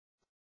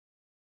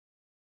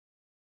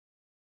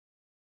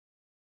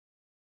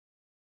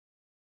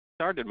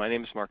started. My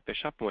name is Mark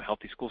Bishop. I'm with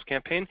Healthy Schools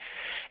Campaign,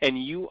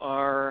 and you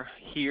are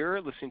here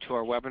listening to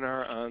our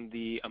webinar on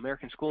the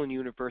American School and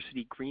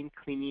University Green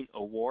Cleaning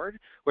Award,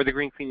 or the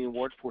Green Cleaning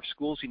Award for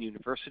Schools and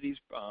Universities,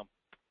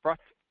 brought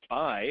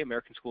by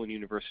American School and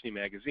University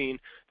Magazine,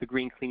 the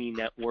Green Cleaning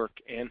Network,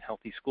 and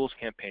Healthy Schools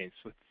Campaign.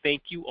 So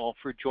thank you all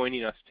for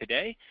joining us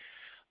today.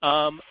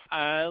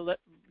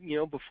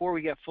 Before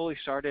we get fully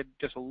started,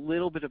 just a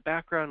little bit of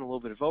background, a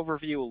little bit of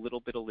overview, a little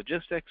bit of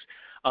logistics.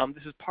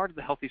 This is part of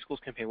the Healthy Schools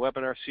Campaign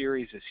webinar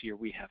series. This year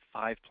we have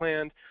 5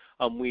 planned.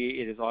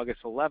 It is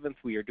August 11th.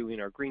 We are doing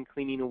our Green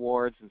Cleaning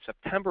Awards. In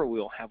September we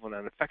will have one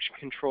on infection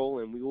control,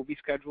 and we will be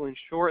scheduling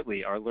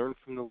shortly our Learn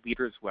from the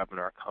Leaders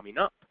webinar coming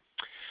up.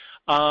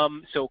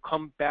 So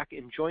come back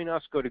and join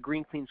us. Go to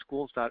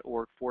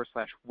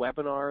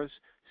greencleanschools.org/webinars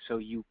so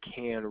you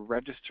can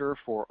register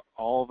for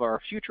all of our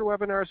future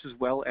webinars, as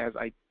well as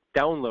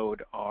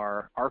download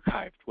our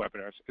archived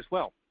webinars as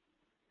well.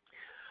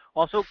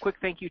 Also, quick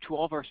thank you to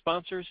all of our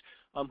sponsors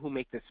who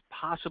make this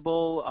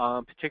possible,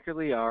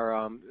 particularly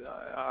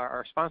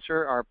our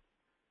sponsor,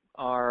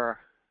 our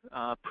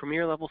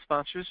premier level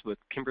sponsors with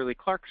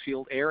Kimberly-Clark,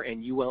 Sealed Air,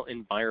 and UL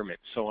Environment.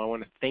 So I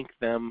want to thank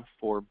them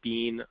for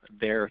being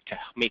there to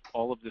make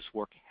all of this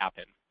work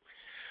happen.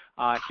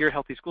 Here at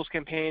Healthy Schools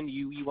Campaign,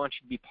 we want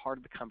you to be part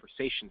of the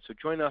conversation. So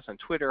join us on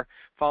Twitter,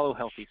 follow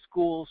Healthy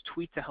Schools,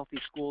 tweet to Healthy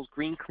Schools,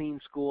 Green Clean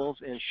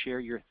Schools, and share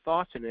your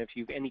thoughts. And if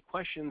you have any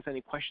questions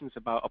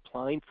about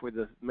applying for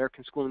the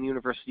American School and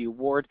University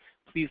Award,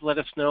 please let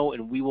us know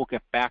and we will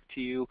get back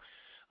to you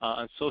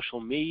on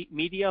social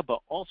media, but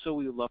also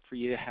we would love for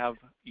you to have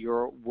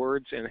your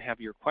words and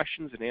have your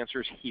questions and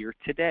answers here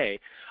today.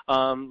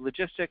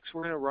 Logistics,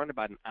 we're going to run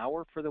about an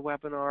hour for the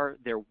webinar.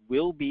 There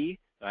will be,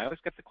 I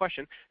always get the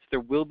question, so there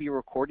will be a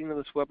recording of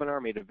this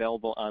webinar made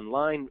available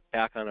online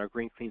back on our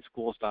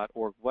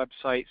greencleanschools.org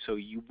website, so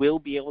you will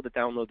be able to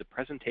download the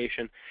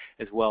presentation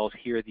as well as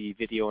hear the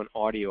video and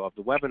audio of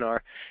the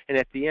webinar. And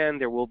at the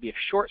end, there will be a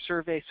short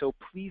survey, so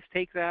please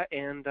take that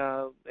and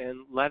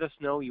let us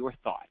know your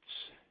thoughts.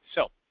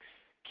 So,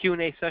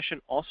 Q&A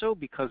session also,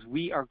 because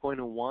we are going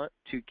to want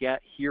to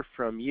hear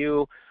from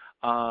you.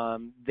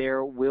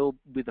 There will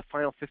be the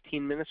final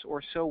 15 minutes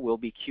or so will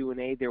be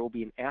Q&A. There will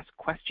be an Ask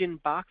Question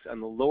box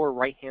on the lower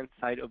right-hand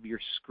side of your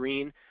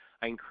screen.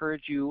 I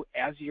encourage you,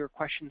 as your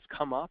questions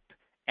come up,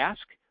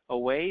 ask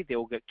away. They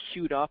will get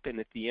queued up, and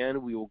at the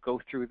end we will go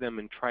through them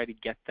and try to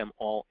get them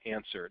all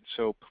answered.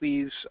 So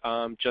please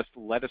just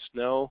let us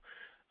know.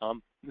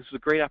 This is a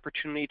great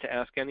opportunity to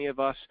ask any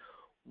of us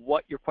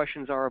what your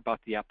questions are about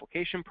the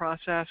application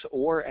process,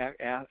 or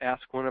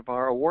ask one of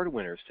our award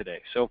winners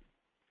today. So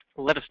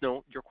let us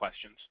know your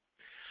questions.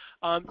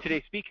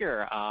 Today's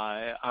speaker,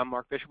 I'm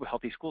Mark Bishop with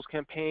Healthy Schools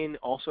Campaign.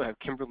 Also have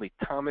Kimberly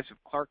Thomas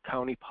of Clark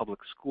County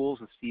Public Schools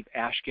and Steve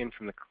Ashkin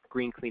from the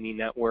Green Cleaning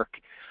Network.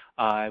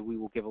 We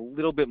will give a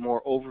little bit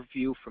more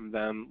overview from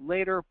them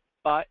later,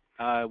 but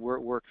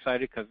we're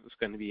excited because it's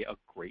going to be a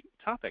great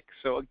topic.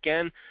 So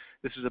again,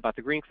 this is about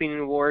the Green Cleaning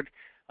Award.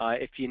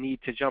 If you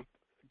need to jump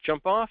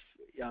off,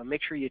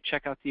 make sure you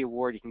check out the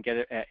award. You can get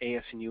it at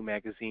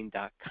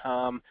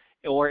asnumagazine.com,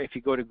 or if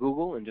you go to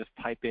Google and just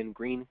type in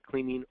Green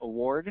Cleaning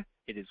Award,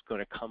 it is going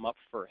to come up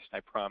first, I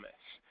promise.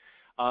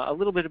 A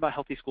little bit about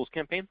Healthy Schools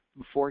Campaign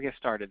before we get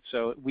started.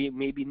 So we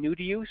may be new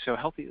to you, so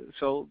I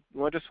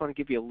just want to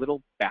give you a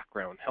little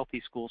background. Healthy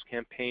Schools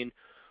Campaign,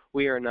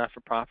 we are a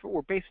not-for-profit.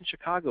 We're based in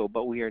Chicago,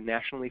 but we are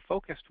nationally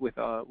focused with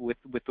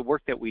the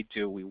work that we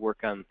do. We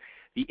work on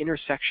the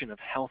intersection of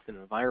health and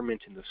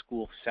environment in the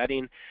school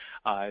setting.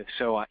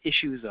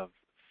 Issues of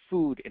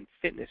food and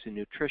fitness and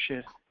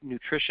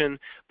nutrition,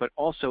 but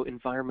also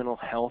environmental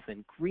health,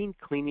 and green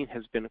cleaning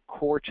has been a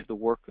core to the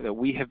work that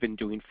we have been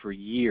doing for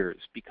years,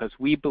 because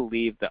we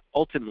believe that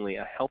ultimately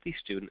a healthy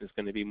student is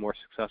going to be a more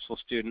successful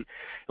student,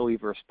 and we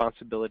have a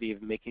responsibility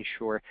of making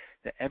sure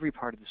that every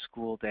part of the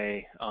school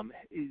day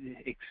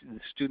the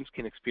students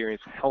can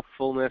experience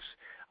healthfulness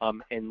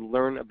and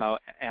learn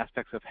about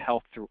aspects of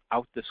health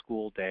throughout the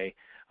school day,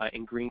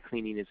 and green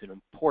cleaning is an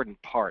important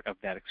part of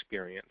that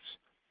experience.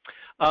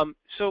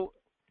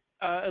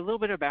 A little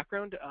bit of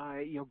background,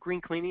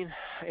 green cleaning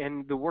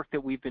and the work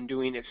that we've been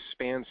doing, it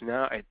spans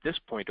now at this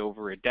point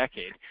over a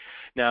decade.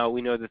 Now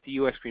we know that the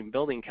U.S. Green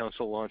Building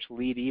Council launched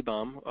LEED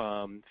EBUM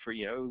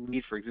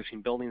LEED for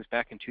existing buildings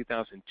back in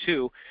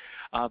 2002,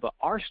 but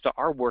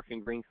our work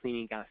in green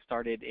cleaning got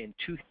started in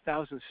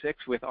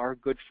 2006 with our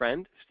good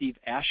friend Steve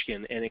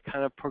Ashkin, and it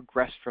kind of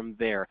progressed from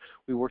there.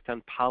 We worked on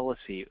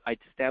policy. We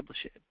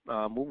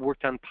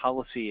worked on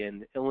policy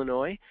in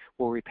Illinois,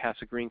 where we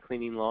passed a green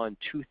cleaning law in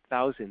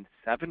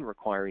 2007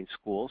 requiring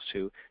schools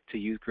to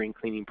use green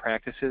cleaning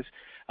practices.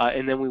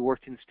 And then we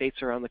worked in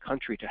states around the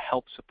country to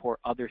help support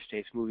other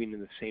states moving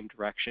in the same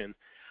direction.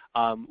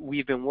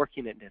 We've been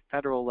working at the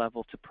federal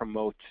level to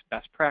promote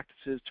best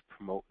practices, to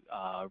promote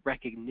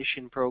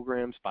recognition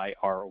programs by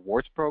our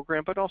awards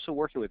program, but also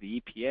working with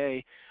the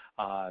EPA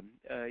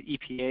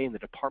and the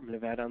Department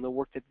of Ed on the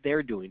work that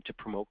they're doing to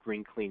promote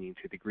green cleaning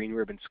through the Green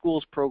Ribbon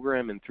Schools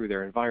program and through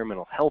their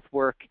environmental health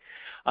work.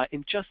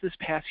 In just this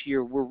past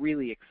year, we're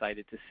really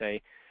excited to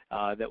say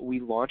that we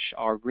launched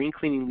our Green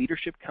Cleaning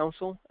Leadership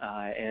Council,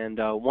 and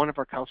one of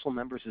our council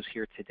members is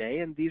here today,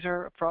 and these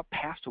are for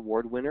past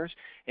award winners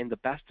and the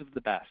best of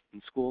the best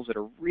in schools that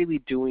are really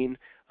doing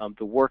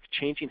the work,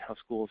 changing how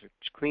schools are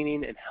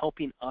cleaning and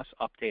helping us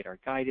update our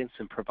guidance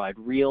and provide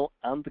real,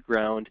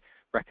 on-the-ground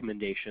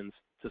recommendations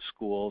to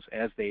schools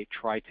as they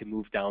try to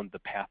move down the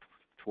path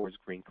towards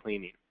green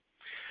cleaning.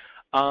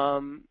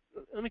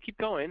 Let me keep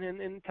going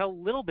and tell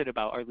a little bit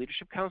about our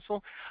Leadership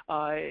Council.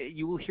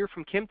 You will hear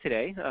from Kim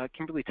today,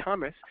 Kimberly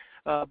Thomas,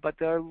 but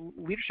the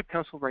Leadership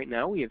Council right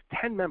now, we have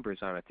 10 members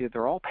on it.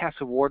 They're all past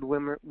award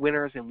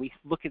winners, and we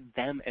look at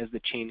them as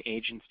the change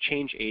agents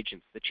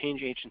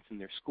in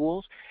their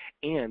schools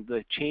and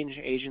the change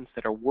agents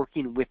that are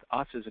working with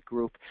us as a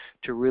group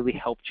to really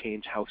help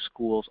change how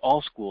schools,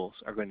 all schools,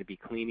 are going to be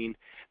cleaning.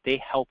 They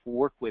help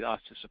work with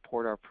us to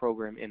support our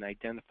program and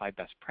identify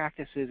best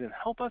practices and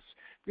help us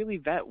really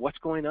vet what's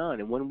going on.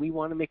 And when we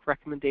want to make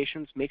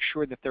recommendations, make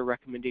sure that their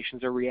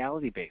recommendations are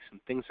reality-based and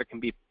things that can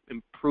be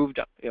improved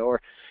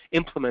or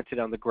implemented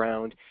on the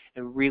ground,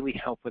 and really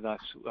help with us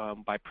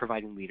by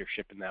providing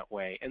leadership in that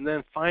way. And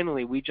then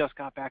finally, we just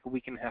got back a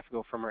week and a half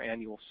ago from our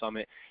annual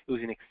summit. It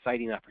was an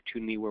exciting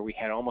opportunity where we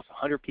had almost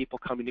 100 people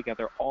coming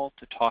together all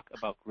to talk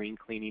about green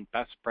cleaning,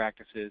 best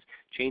practices,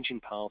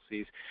 changing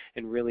policies,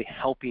 and really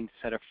helping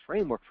set a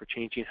framework for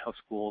changing how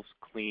schools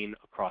clean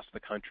across the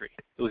country.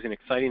 It was an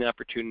exciting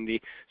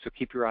opportunity, so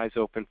keep your eyes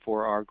open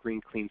for our Green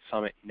Clean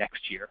Summit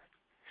next year.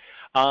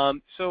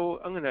 So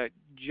I'm going to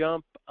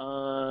jump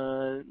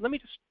on, let me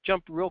just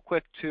jump real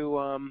quick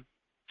to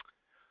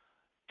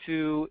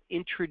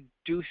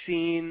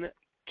introducing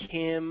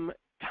Kim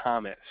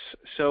Thomas.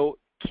 So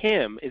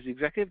Kim is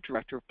Executive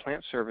Director of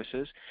Plant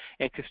Services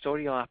and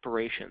Custodial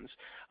Operations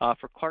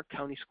for Clark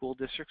County School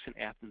Districts in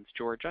Athens,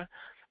 Georgia.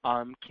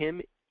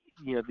 Kim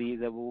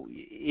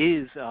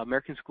is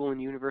American School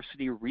and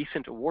University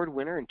Recent Award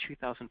winner in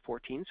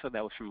 2014, so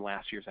that was from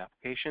last year's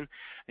application.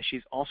 And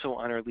she's also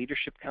on our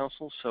Leadership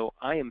Council, so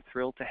I am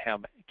thrilled to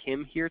have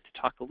Kim here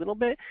to talk a little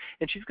bit,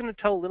 and she's going to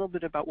tell a little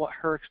bit about what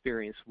her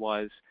experience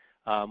was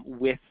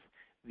with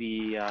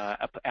the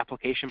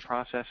application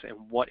process and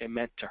what it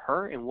meant to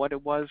her and what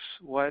it was,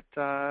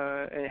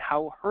 and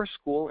how her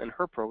school and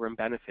her program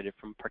benefited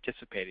from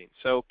participating.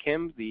 So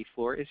Kim, the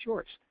floor is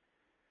yours.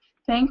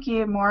 Thank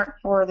you, Mark,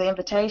 for the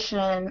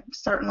invitation.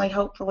 Certainly,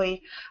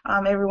 hopefully,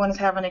 everyone is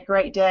having a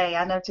great day.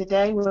 I know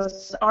today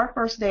was our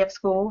first day of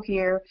school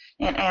here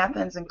in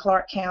Athens and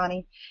Clark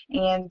County,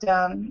 and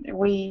I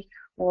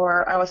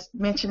was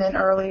mentioning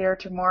earlier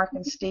to Mark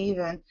and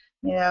Stephen,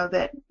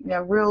 that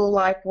real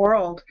life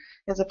world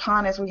is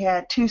upon us. We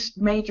had 2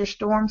 major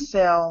storm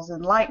cells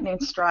and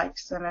lightning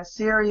strikes and a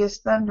serious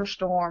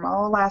thunderstorm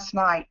all last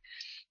night.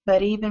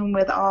 But even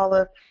with all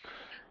of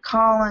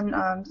calling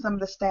some of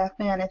the staff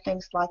in and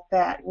things like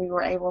that, we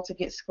were able to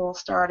get school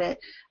started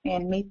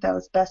and meet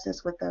those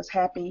buses with those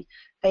happy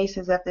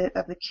faces of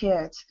the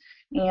kids.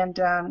 And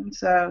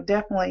so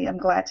definitely I'm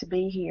glad to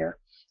be here.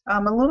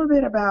 A little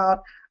bit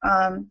about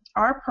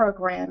our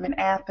program in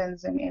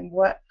Athens and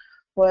what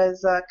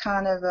was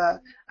kind of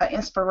an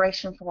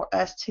inspiration for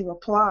us to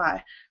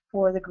apply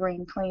for the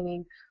Green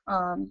Cleaning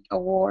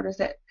Award is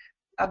that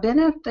I've been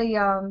at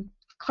the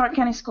Clark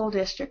County School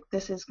District.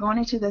 This is going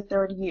into the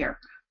 3rd year.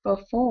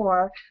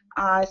 Before,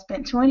 I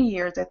spent 20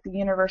 years at the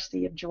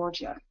University of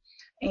Georgia,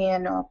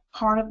 and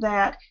part of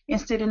that in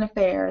student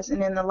affairs,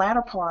 and in the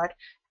latter part,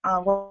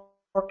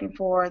 working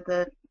for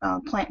the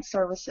Plant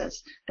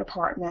Services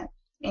Department.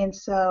 And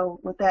so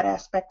with that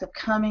aspect of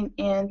coming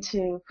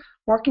into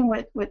working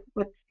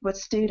with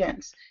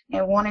students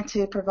and wanting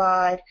to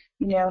provide,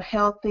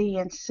 healthy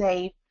and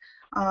safe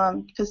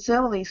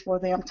facilities for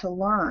them to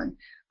learn.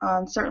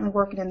 Certainly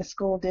working in the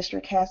school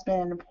district has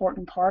been an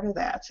important part of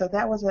that. So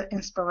that was an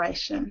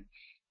inspiration.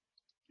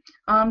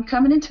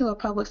 Coming into a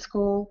public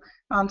school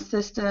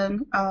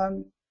system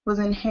was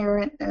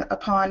inherent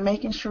upon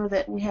making sure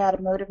that we had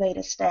a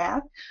motivated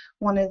staff.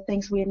 One of the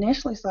things we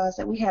initially saw is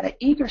that we had an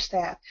eager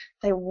staff.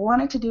 They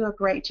wanted to do a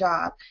great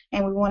job,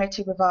 and we wanted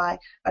to provide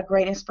a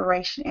great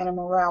inspiration and a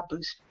morale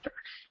booster.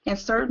 And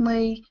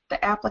certainly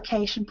the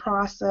application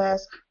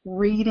process,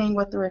 reading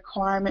what the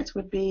requirements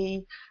would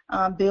be,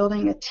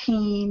 building a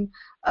team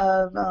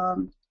of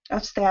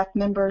staff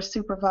members,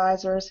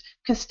 supervisors,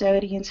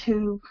 custodians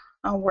who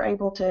were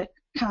able to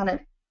kind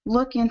of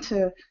look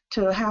into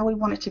how we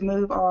wanted to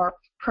move our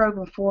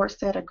program forward,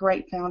 set a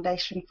great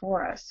foundation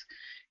for us.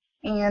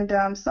 And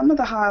some of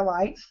the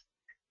highlights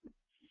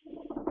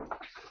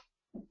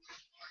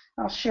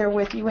I'll share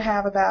with you. We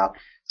have about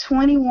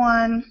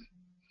 21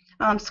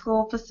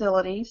 school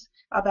facilities,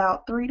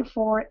 about 3 to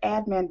 4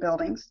 admin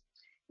buildings,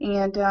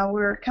 and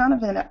we're kind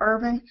of in an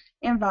urban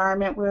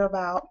environment. We're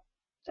about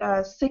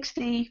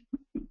 60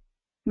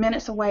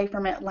 minutes away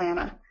from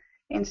Atlanta.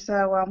 And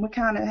so we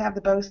kind of have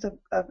the boast of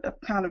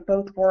kind of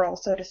both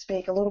worlds, so to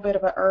speak, a little bit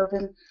of an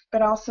urban,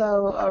 but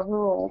also a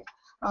rural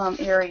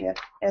area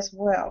as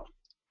well.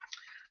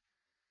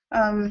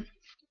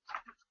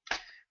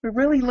 We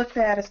really looked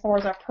at, as far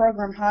as our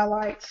program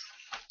highlights,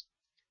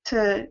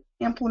 to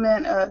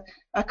implement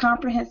a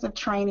comprehensive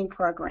training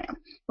program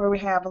where we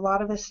have a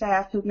lot of the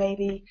staff who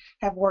maybe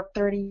have worked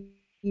 30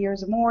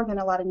 years or more than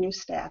a lot of new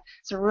staff.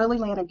 So really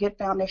laying a good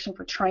foundation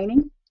for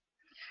training,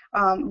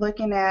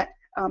 looking at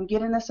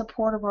getting the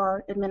support of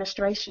our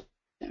administration.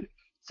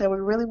 So we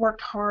really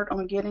worked hard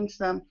on getting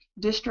some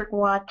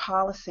district-wide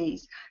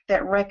policies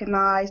that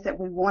recognize that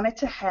we wanted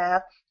to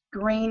have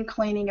green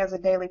cleaning as a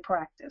daily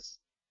practice.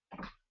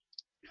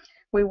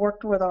 We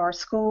worked with our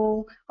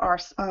school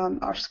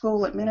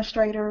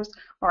administrators,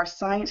 our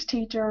science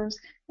teachers,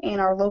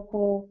 and our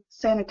local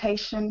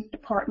sanitation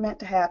department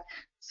to have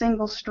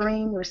single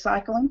stream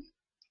recycling.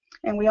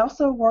 And we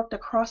also worked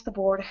across the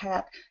board to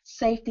have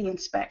safety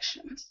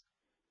inspections.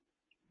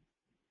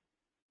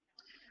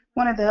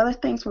 One of the other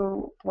things we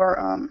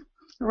were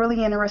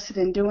really interested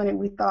in doing and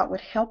we thought would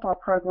help our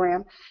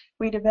program,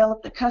 we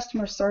developed a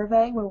customer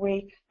survey where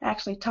we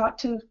actually talked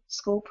to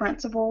school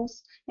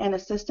principals and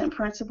assistant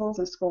principals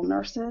and school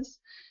nurses,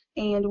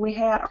 and we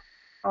had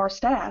our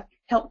staff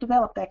help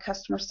develop that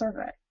customer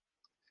survey.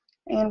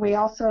 And we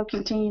also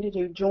continue to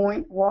do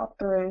joint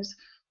walkthroughs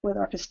with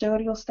our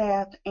custodial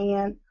staff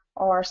and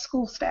our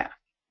school staff.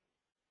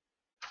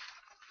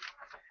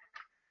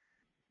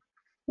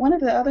 One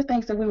of the other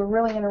things that we were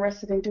really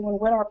interested in doing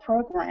with our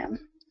program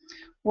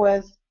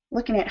was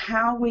looking at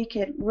how we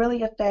could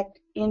really affect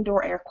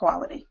indoor air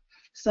quality.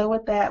 So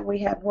with that, we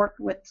have worked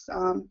with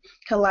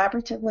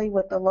collaboratively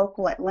with the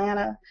local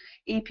Atlanta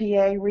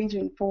EPA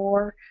Region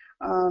 4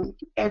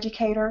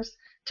 educators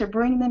to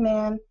bring them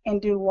in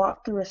and do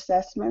walkthrough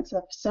assessments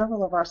of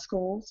several of our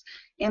schools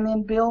and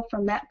then build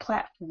from that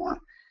platform.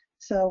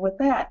 So with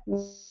that,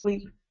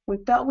 we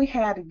felt we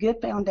had a good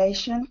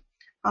foundation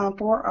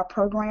for our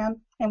program,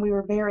 and we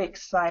were very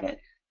excited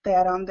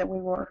that that we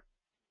were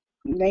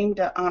named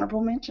an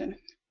honorable mention.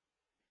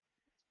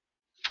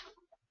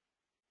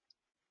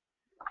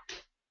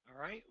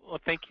 All right. Well,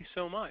 thank you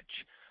so much.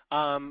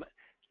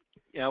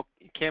 You know,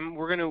 Kim,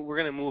 we're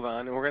gonna move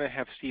on, and we're gonna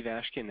have Steve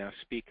Ashkin now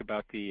speak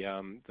about the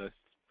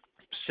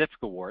specific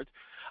awards.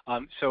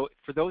 So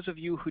for those of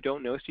you who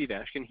don't know Steve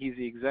Ashkin, he's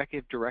the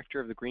Executive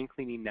Director of the Green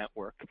Cleaning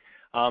Network,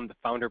 the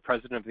founder and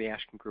president of the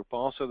Ashkin Group,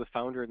 also the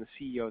founder and the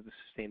CEO of the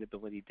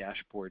Sustainability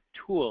Dashboard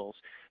Tools.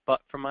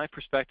 But from my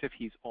perspective,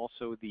 he's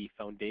also the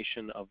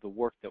foundation of the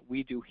work that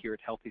we do here at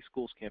Healthy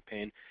Schools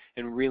Campaign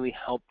and really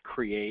help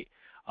create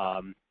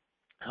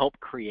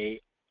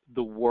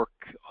the work,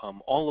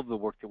 all of the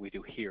work that we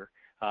do here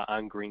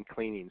on green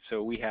cleaning.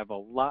 So we have a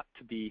lot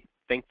to be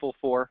thankful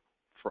for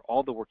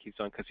all the work he's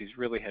done, because he's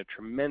really had a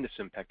tremendous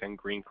impact on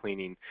green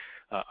cleaning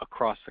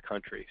across the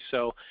country.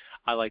 So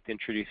I'd like to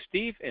introduce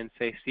Steve and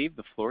say, Steve,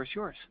 the floor is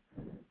yours.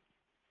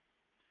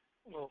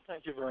 Well,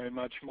 thank you very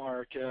much,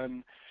 Mark,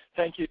 and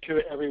thank you to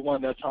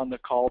everyone that's on the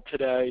call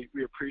today.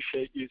 We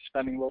appreciate you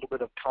spending a little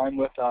bit of time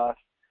with us.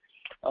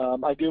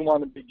 I do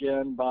want to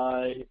begin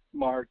by,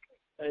 Mark,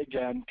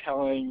 again,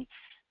 telling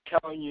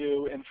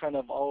you in front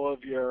of all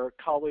of your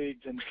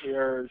colleagues and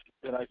peers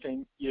that I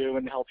think you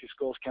and the Healthy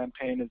Schools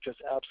Campaign is just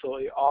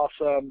absolutely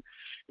awesome.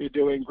 You're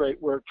doing great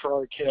work for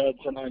our kids,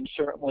 and I'm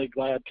certainly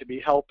glad to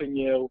be helping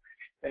you.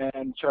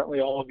 And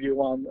certainly all of you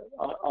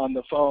on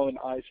the phone,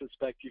 I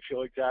suspect you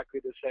feel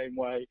exactly the same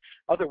way.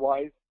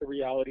 Otherwise, the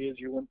reality is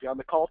you wouldn't be on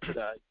the call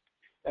today.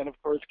 And of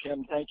course,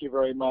 Kim, thank you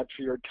very much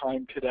for your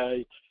time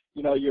today.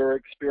 You know, your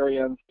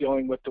experience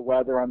dealing with the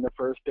weather on the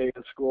first day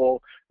of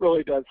school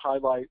really does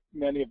highlight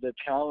many of the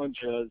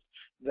challenges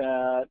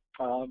that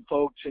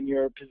folks in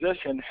your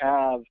position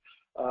have,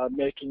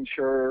 making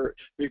sure,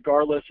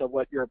 regardless of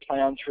what your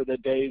plans for the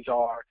days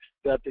are,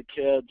 that the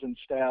kids and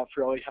staff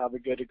really have a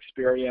good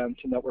experience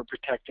and that we're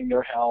protecting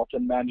their health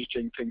and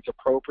managing things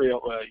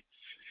appropriately.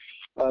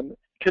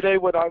 Today,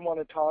 what I want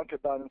to talk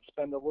about and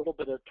spend a little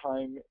bit of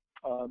time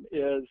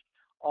is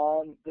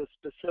on the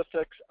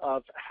specifics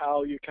of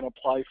how you can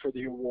apply for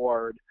the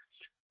award.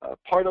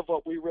 Part of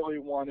what we really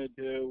want to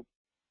do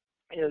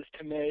is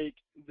to make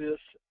this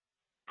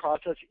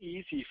process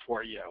easy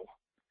for you.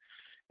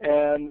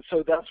 And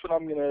so that's what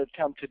I'm going to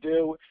attempt to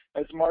do.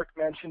 As Mark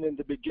mentioned in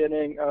the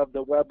beginning of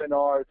the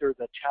webinar, there's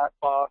a chat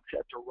box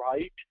at the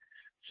right.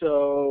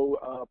 So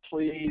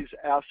please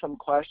ask some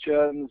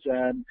questions,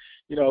 and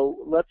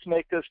let's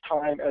make this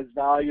time as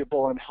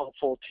valuable and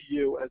helpful to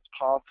you as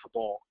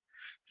possible.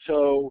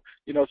 So,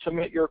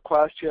 submit your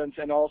questions,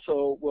 and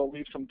also we'll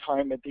leave some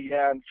time at the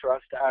end for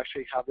us to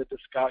actually have a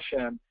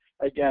discussion,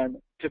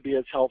 again, to be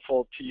as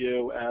helpful to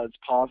you as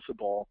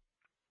possible.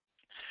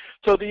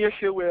 So the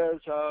issue is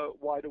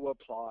why to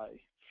apply.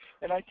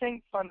 And I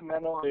think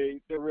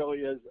fundamentally there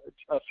really is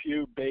a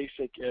few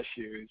basic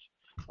issues.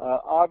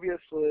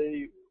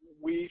 Obviously,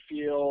 we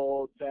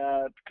feel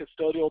that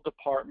custodial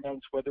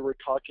departments, whether we're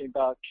talking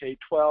about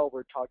K-12,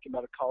 we're talking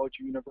about a college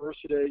or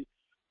university,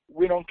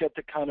 we don't get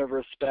the kind of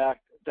respect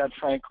that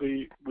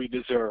frankly we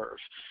deserve.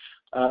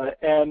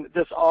 And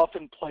this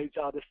often plays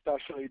out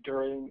especially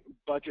during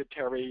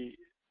budgetary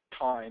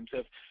times.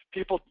 If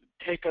people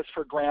take us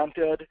for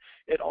granted,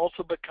 it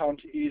also becomes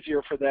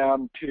easier for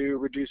them to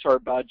reduce our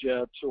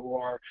budgets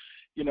or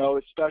you know,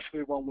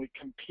 especially when we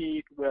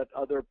compete with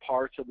other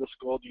parts of the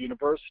school, the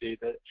university,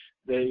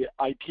 the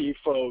IT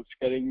folks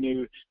getting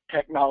new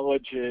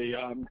technology,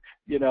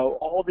 you know,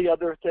 all the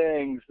other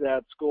things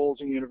that schools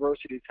and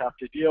universities have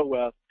to deal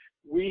with.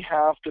 We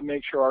have to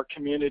make sure our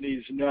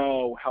communities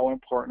know how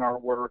important our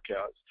work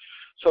is.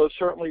 So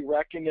certainly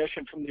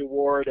recognition from the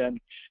award and,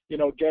 you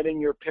know, getting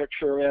your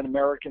picture in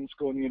American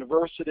School and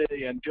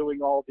University and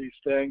doing all these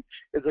things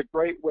is a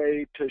great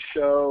way to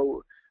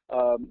show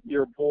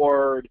your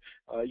board,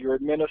 your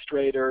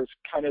administrators,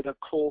 kind of the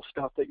cool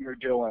stuff that you're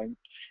doing.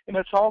 And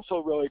it's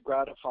also really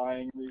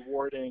gratifying,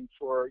 rewarding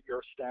for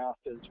your staff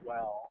as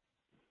well.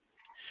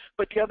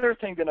 But the other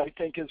thing that I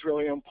think is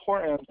really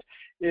important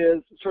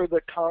is sort of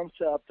the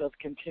concept of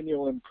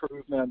continual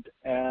improvement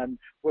and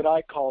what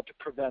I call to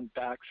prevent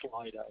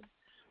backsliding.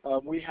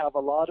 We have a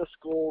lot of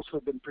schools who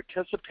have been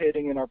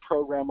participating in our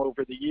program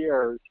over the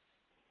years,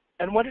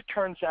 and what it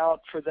turns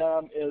out for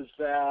them is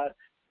that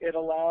it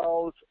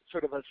allows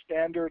sort of a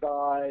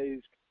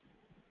standardized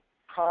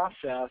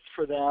process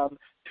for them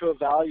to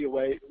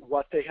evaluate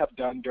what they have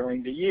done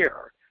during the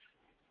year.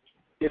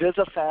 It is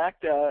a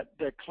fact that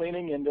the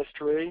cleaning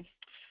industry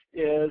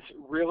is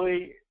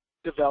really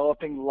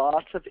developing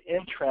lots of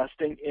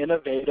interesting,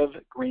 innovative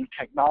green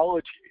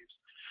technologies.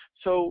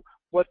 So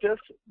what this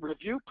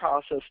review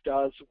process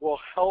does will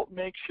help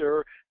make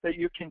sure that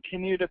you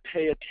continue to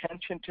pay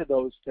attention to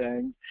those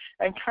things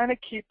and kind of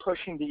keep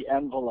pushing the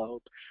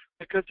envelope,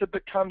 because it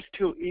becomes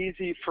too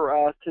easy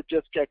for us to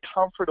just get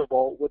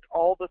comfortable with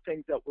all the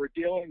things that we're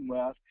dealing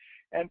with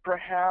and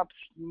perhaps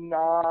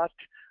not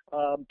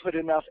put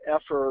enough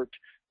effort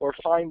or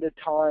find the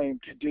time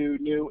to do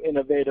new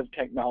innovative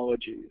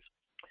technologies.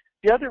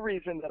 The other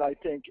reason that I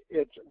think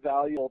it's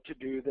valuable to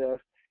do this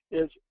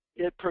is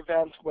it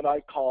prevents what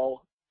I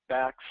call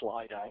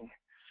backsliding.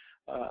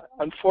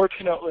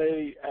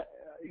 Unfortunately,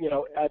 you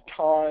know, at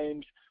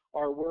times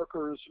our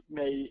workers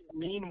may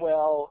mean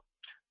well,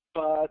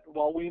 but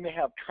while we may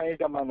have trained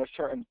them on a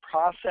certain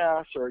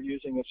process or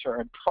using a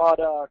certain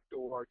product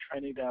or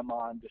training them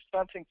on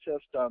dispensing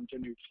systems or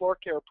new floor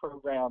care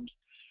programs,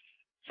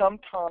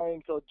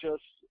 sometimes they'll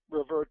just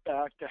revert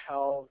back to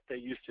how they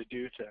used to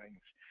do things.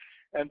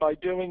 And by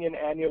doing an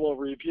annual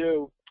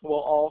review, we'll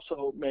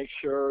also make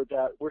sure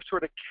that we're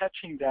sort of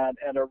catching that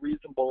at a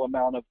reasonable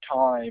amount of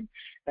time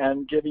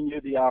and giving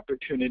you the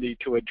opportunity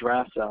to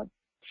address it.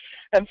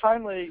 And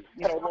finally,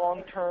 you know,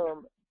 long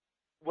term,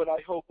 what I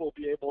hope we'll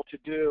be able to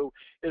do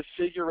is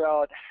figure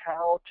out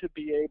how to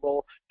be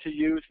able to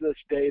use this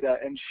data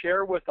and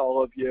share with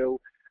all of you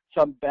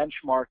some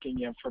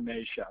benchmarking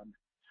information,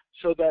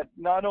 so that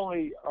not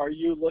only are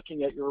you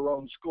looking at your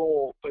own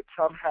school, but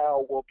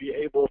somehow we'll be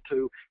able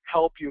to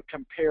help you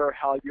compare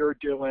how you're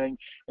doing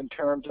in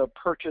terms of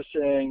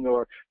purchasing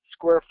or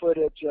square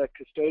footage that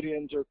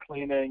custodians are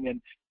cleaning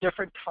and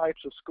different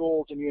types of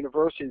schools and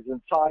universities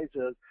and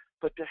sizes,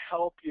 but to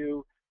help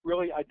you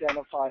really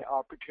identify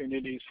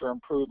opportunities for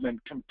improvement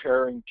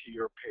comparing to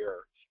your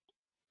peers.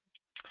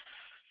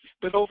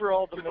 But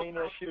overall, the main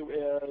issue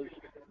is,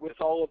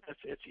 with all of this,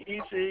 it's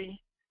easy,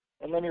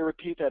 and let me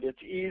repeat that,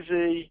 it's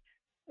easy,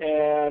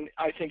 and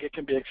I think it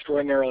can be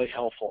extraordinarily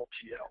helpful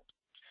to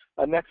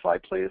you. Next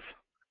slide, please.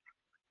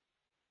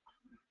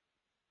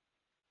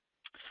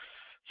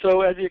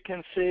 So as you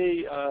can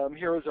see,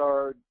 here is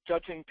our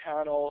judging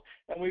panel,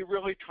 and we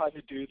really try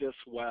to do this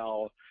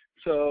well.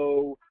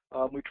 So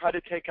we try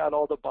to take out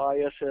all the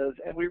biases,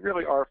 and we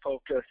really are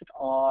focused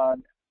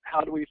on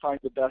how do we find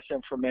the best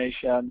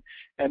information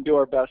and do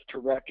our best to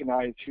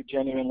recognize who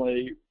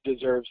genuinely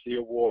deserves the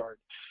award.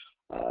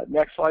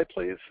 Next slide,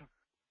 please.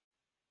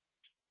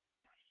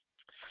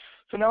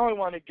 So now I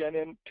want to get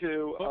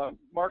into,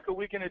 Mark, are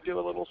we going to do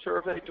a little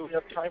survey? Do we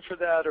have time for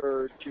that,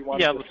 or do you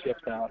want to skip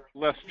that?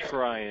 Let's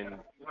try and,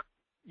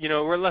 you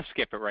know, let's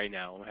skip it right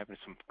now. We're having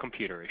some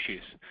computer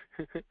issues.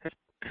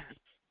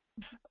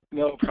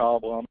 No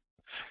problem.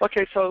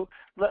 Okay, so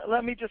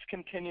let me just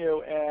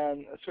continue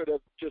and sort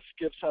of just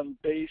give some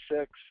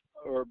basics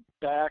or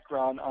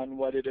background on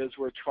what it is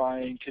we're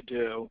trying to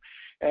do.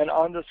 And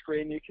on the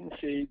screen you can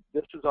see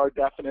this is our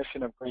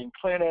definition of green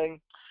cleaning,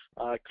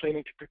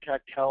 cleaning to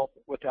protect health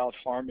without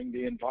harming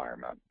the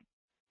environment.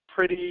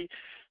 Pretty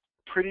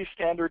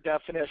standard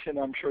definition.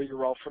 I'm sure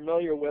you're all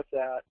familiar with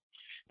that.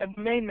 And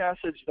the main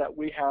message that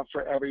we have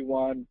for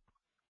everyone,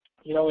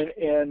 you know,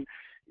 in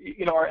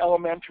our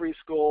elementary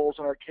schools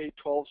and our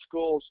K-12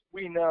 schools,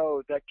 we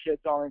know that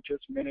kids aren't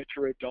just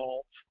miniature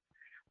adults.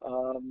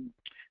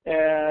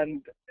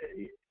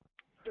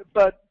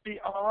 But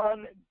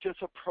beyond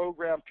just a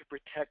program to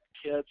protect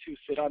kids who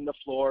sit on the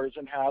floors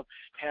and have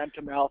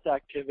hand-to-mouth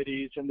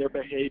activities and their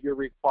behavior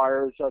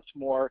requires us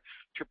more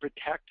to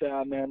protect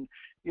them. And,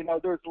 you know,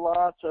 there's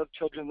lots of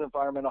children's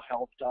environmental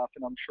health stuff,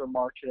 and I'm sure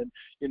Mark can,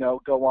 you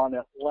know, go on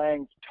at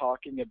length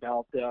talking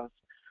about this.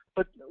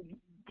 But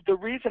the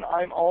reason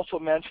I'm also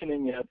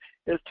mentioning it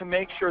is to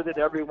make sure that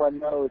everyone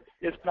knows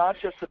it's not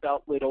just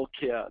about little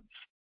kids.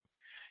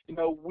 You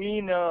know,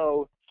 we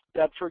know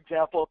that, for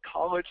example,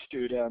 college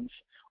students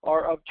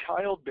are of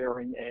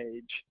childbearing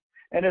age,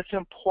 And it's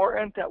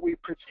important that we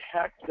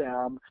protect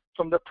them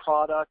from the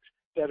products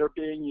that are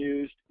being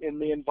used in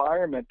the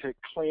environment to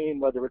clean,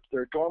 whether it's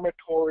their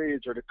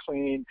dormitories or to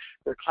clean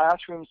their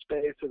classroom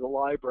space or the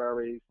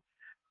libraries.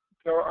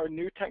 There are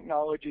new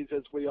technologies,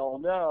 as we all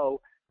know,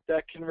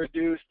 that can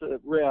reduce the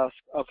risk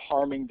of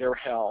harming their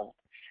health.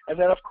 And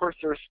then, of course,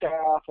 there's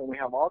staff, and we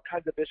have all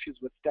kinds of issues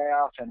with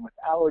staff and with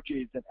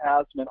allergies and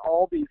asthma and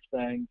all these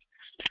things.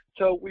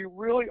 So we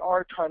really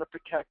are trying to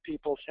protect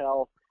people's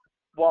health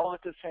while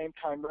at the same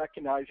time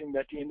recognizing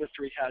that the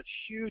industry has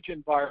huge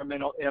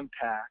environmental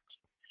impacts.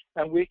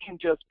 And we can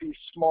just be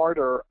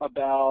smarter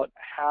about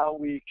how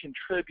we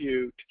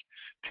contribute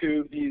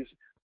to these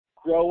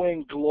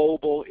growing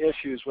global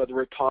issues, whether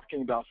we're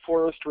talking about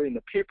forestry and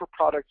the paper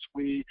products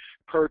we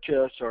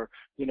purchase, or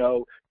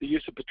the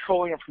use of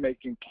petroleum for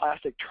making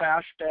plastic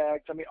trash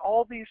bags. I mean,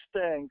 all these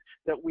things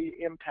that we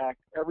impact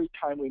every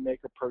time we make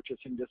a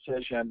purchasing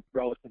decision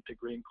relative to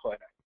green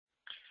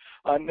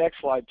cleaning.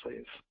 Next slide,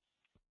 please.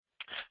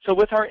 So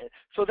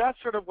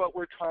that's sort of what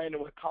we're trying to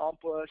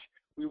accomplish.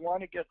 We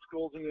want to get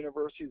schools and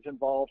universities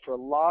involved for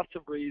lots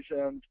of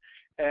reasons,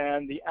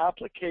 and the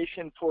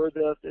application for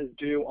this is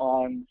due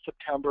on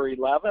September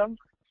 11th.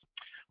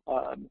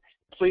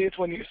 Please,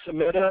 when you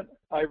submit it,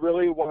 I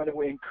really want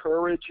to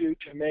encourage you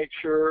to make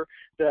sure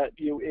that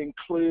you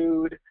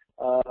include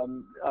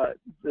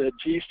the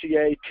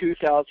GCA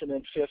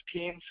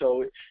 2015,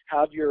 so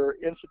have your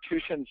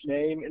institution's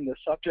name in the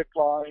subject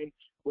line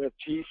with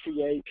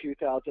GCA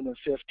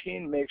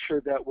 2015. Make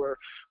sure that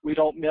we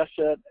don't miss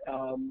it.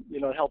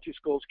 Healthy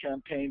Schools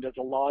campaign does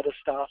a lot of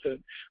stuff,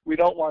 and we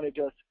don't want to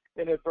just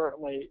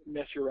inadvertently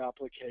miss your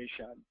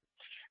application.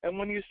 And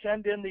when you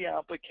send in the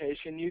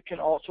application, you can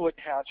also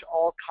attach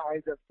all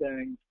kinds of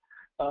things,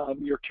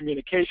 your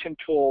communication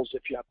tools,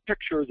 if you have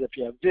pictures, if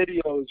you have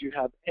videos, you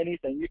have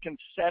anything. You can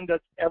send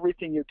us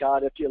everything you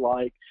got if you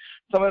like.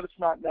 Some of it's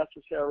not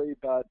necessary,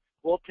 but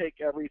we'll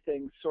take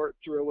everything, sort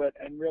through it,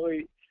 and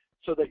really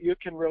so that you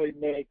can really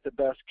make the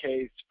best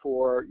case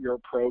for your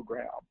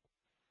program.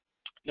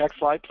 Next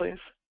slide, please.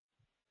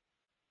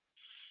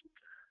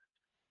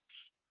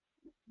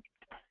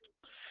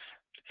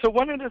 So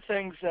one of the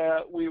things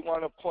that we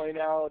want to point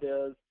out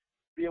is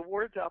the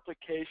awards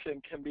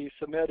application can be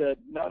submitted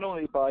not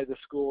only by the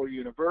school or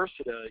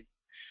university,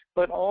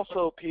 but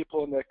also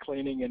people in the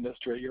cleaning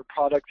industry, your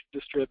product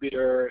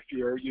distributor, if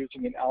you're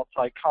using an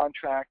outside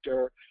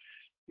contractor.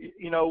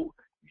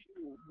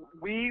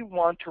 We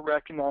want to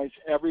recognize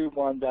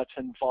everyone that's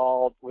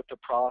involved with the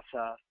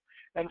process.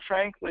 And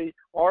frankly,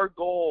 our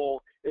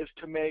goal is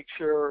to make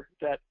sure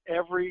that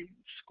every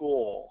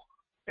school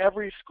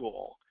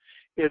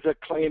is a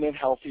clean and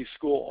healthy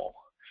school.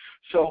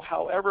 So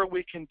however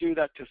we can do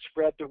that to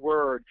spread the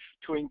word,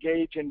 to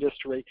engage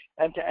industry,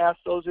 and to ask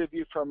those of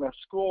you from a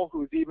school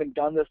who's even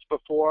done this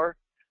before,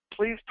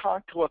 please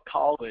talk to a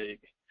colleague.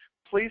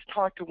 Please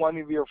talk to one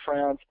of your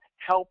friends.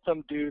 Help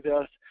them do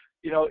this.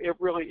 It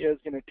really is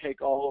going to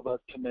take all of us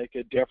to make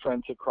a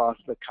difference across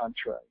the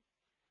country.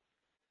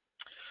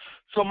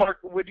 So Mark,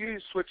 would you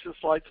switch the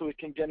slide so we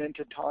can get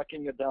into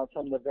talking about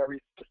some of the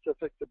very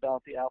specifics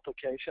about the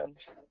application?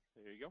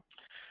 There you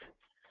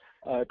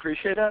go. I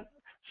appreciate it.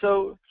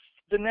 So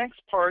the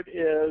next part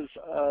is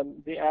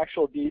the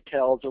actual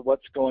details of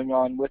what's going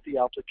on with the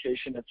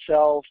application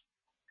itself.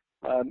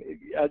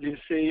 As you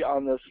see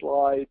on the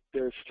slide,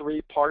 there's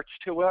 3 parts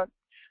to it.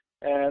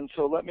 And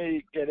so let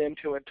me get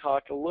into and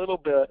talk a little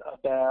bit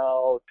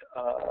about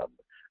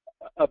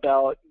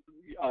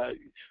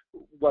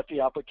what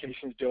the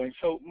application is doing.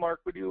 So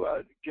Mark, would you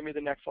give me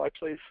the next slide,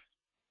 please?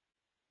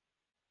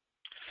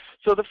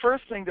 So the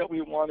first thing that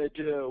we want to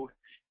do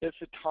is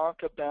to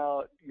talk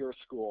about your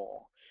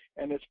school.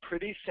 And it's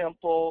pretty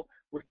simple.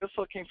 We're just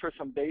looking for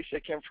some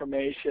basic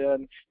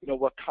information,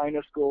 what kind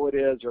of school it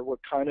is or what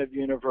kind of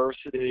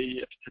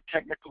university, if it's a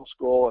technical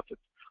school, if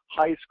it's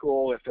high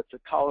school, if it's a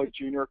college,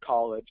 junior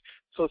college.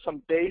 So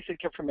some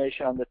basic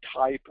information on the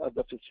type of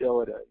the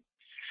facility.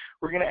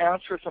 We're going to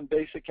ask for some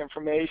basic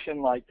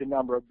information like the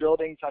number of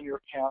buildings on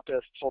your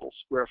campus, total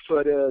square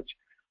footage,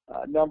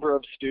 number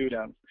of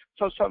students.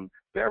 So some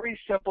very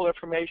simple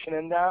information,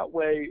 and that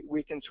way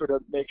we can sort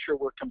of make sure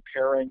we're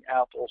comparing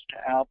apples to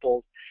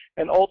apples.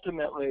 And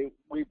ultimately,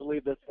 we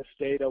believe that this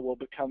data will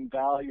become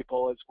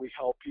valuable as we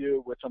help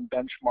you with some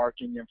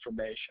benchmarking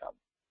information.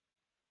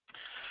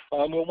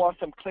 We'll want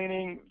some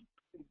cleaning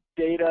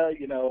data,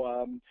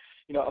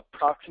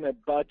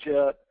 approximate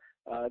budget,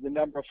 the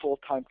number of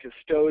full-time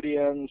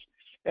custodians,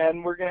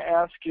 and we're going to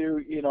ask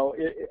you,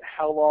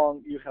 how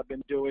long you have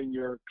been doing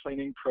your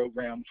cleaning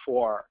program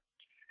for.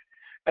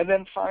 And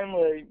then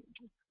finally,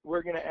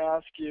 we're going to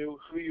ask you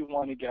who you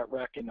want to get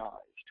recognized.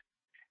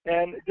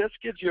 And this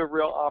gives you a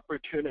real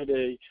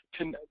opportunity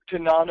to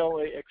not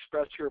only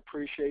express your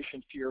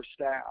appreciation to your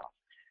staff,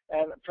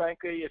 and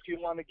frankly, if you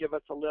want to give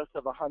us a list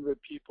of 100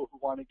 people who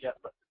want to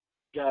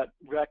get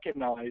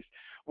recognized,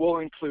 we'll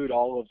include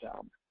all of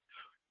them.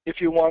 If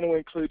you want to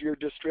include your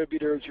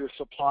distributors, your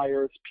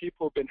suppliers,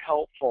 people who've been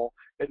helpful,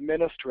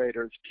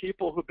 administrators,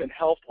 people who've been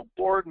helpful,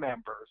 board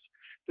members,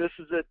 this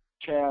is a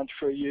chance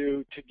for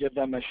you to give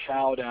them a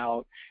shout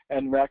out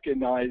and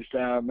recognize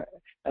them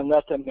and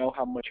let them know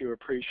how much you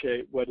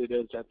appreciate what it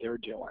is that they're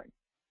doing.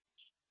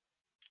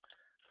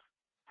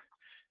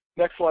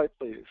 Next slide,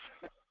 please.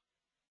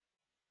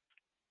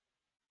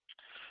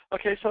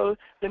 Okay, so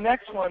the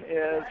next one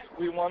is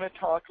we want to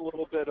talk a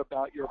little bit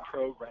about your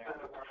program.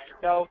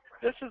 Now,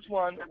 this is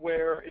one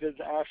where it is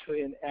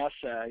actually an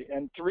essay,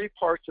 and 3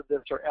 parts of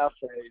this are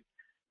essays.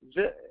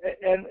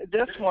 And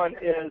this one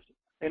is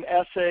an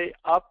essay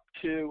up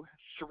to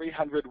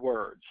 300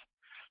 words.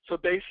 So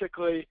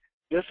basically,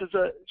 this is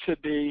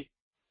should be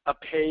a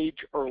page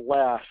or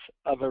less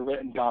of a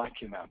written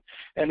document.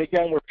 And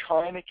again, we're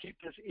trying to keep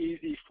this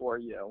easy for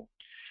you.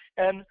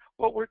 And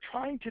what we're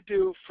trying to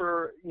do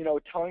for,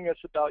 telling us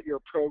about your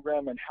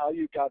program and how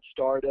you got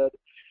started,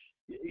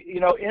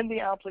 in the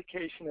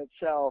application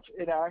itself,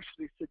 it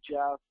actually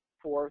suggests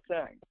 4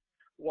 things.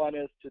 One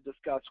is to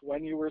discuss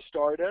when you were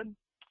started,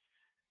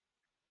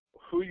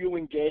 who you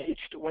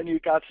engaged when you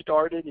got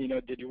started.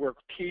 Did you work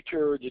with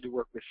teachers? Did you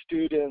work with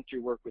students? Did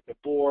you work with the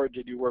board?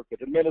 Did you work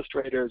with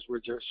administrators?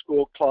 Was there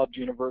school clubs,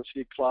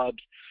 university clubs,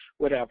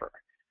 whatever?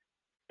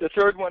 The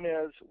third one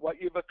is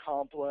what you've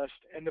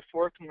accomplished, and the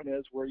fourth one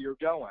is where you're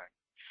going.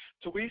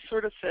 So we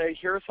sort of say,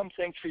 here are some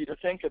things for you to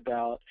think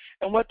about,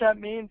 and what that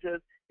means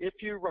is if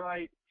you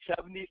write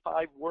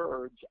 75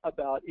 words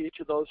about each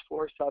of those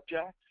 4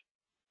 subjects,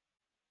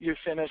 you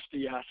finish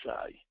the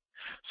essay.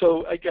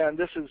 So again,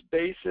 this is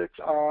basics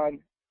on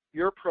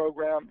your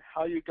program,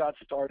 how you got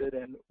started,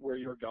 and where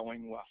you're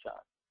going with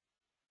that.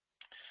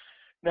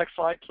 Next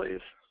slide,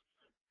 please.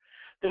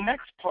 The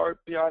next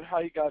part beyond how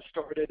you got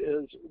started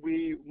is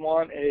we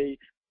want a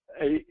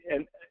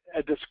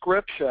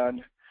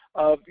description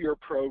of your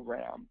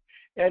program.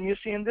 And you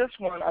see in this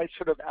one, I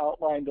sort of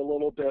outlined a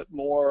little bit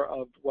more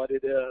of what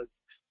it is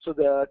so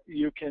that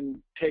you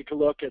can take a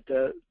look at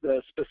the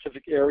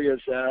specific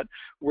areas that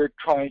we're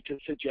trying to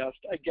suggest,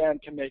 again,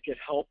 to make it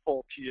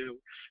helpful to you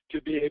to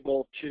be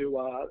able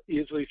to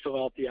easily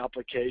fill out the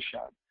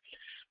application.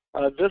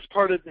 This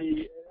part of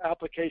the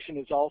application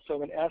is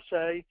also an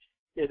essay.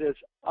 It is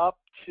up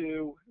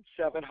to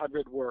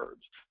 700 words,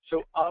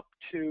 so up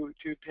to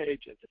 2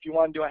 pages. If you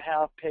want to do a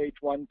half page,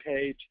 1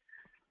 page,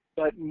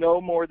 but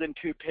no more than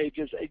 2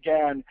 pages,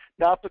 again,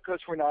 not because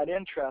we're not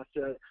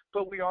interested,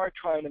 but we are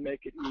trying to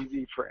make it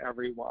easy for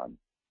everyone.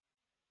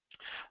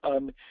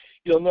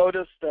 You'll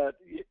notice that,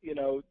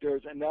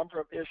 there's a number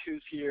of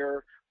issues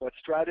here, what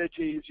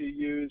strategies you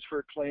use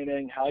for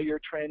cleaning, how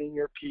you're training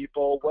your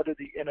people, what are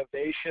the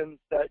innovations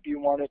that you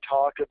want to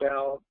talk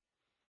about.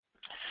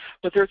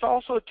 But there's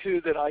also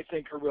 2 that I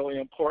think are really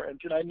important,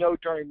 and I know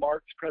during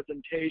Mark's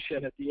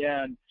presentation at the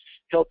end,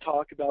 he'll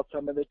talk about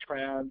some of the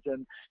trends,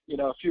 and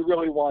if you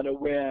really want to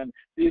win,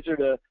 these are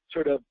the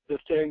sort of the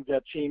things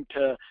that seem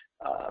to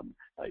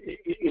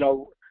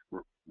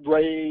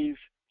raise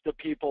the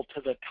people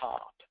to the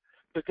top.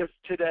 Because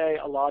today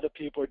a lot of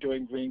people are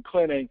doing green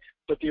cleaning,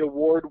 but the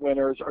award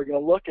winners are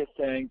going to look at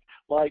things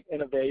like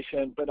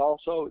innovation, but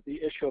also the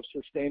issue of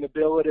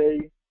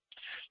sustainability,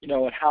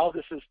 and how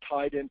this is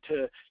tied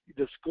into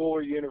the school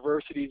or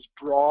university's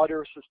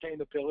broader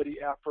sustainability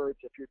efforts.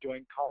 If you're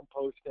doing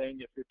composting,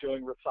 if you're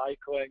doing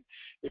recycling,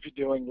 if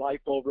you're doing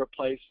light bulb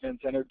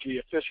replacements, energy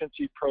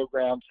efficiency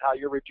programs, how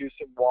you're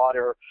reducing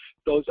water,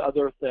 those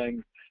other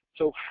things.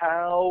 So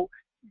how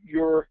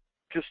your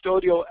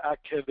custodial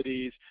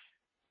activities,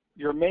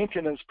 your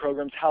maintenance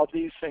programs, how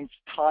these things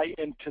tie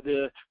into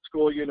the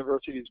school or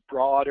university's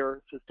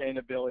broader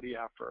sustainability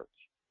efforts.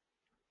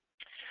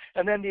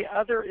 And then the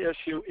other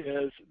issue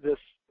is this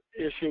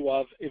issue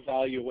of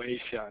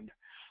evaluation.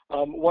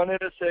 One of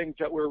the things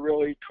that we're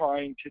really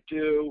trying to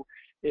do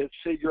is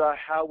figure out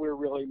how we're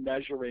really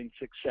measuring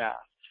success.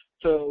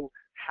 So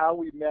how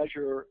we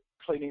measure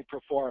cleaning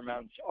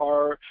performance.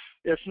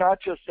 It's not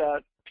just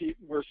that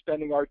we're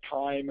spending our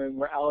time and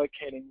we're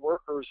allocating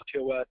workers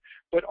to it,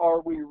 but are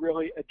we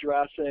really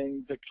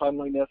addressing the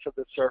cleanliness of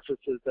the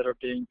surfaces that are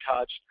being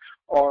touched?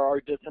 Are our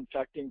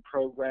disinfecting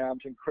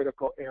programs in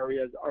critical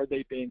areas, are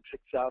they being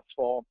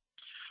successful?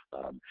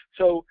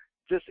 So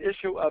this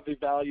issue of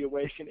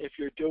evaluation, if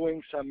you're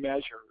doing some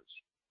measures,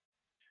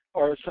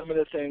 are some of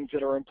the things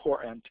that are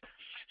important.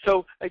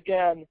 So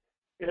again,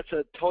 it's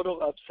a total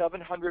of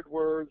 700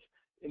 words.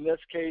 In this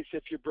case,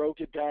 if you broke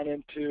it down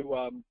into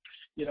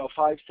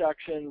 5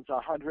 sections,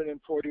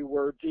 140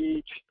 words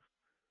each,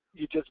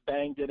 you just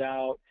banged it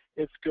out.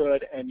 It's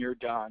good, and you're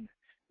done.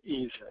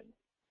 Easy.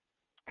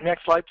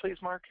 Next slide, please,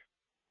 Mark.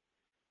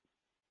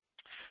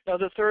 Now,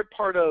 the third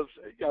part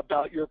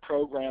about your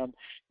program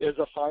is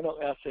a final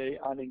essay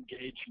on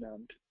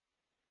engagement.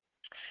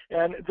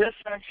 And this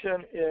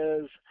section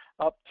is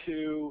up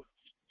to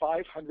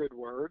 500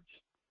 words.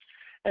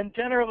 And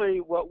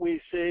generally, what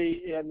we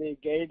see in the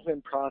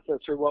engagement process,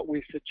 or what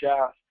we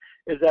suggest,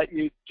 is that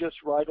you just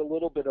write a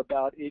little bit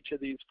about each of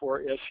these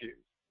 4 issues.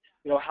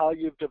 How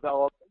you've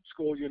developed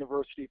school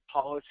university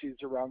policies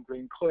around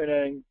green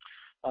cleaning,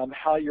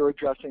 how you're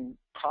addressing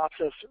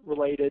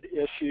process-related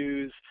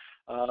issues,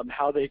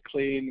 how they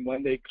clean,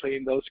 when they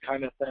clean, those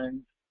kind of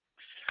things.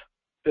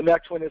 The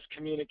next one is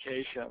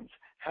communications,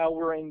 how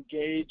we're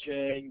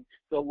engaging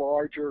the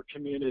larger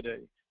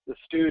community, the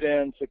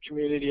students, the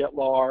community at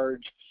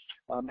large.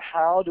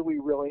 How do we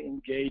really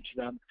engage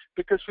them?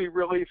 Because we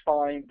really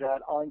find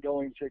that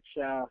ongoing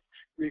success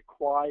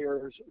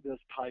requires this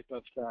type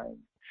of thing.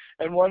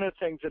 And one of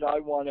the things that I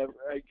want to,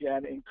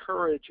 again,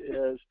 encourage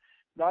is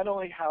not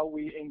only how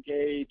we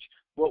engage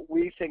what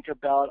we think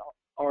about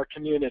our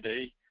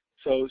community,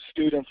 so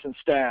students and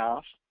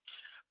staff,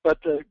 but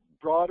the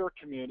broader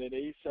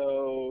community.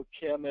 So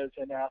Kim is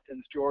in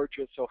Athens,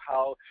 Georgia, so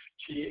how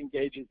she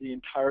engages the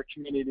entire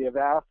community of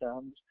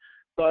Athens.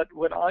 But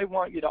what I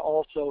want you to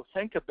also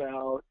think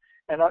about,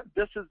 and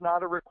this is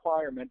not a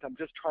requirement, I'm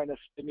just trying to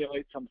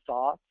stimulate some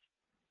thoughts,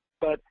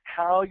 but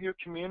how you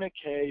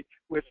communicate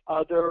with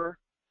other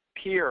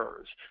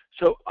peers,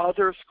 so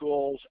other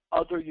schools,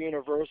 other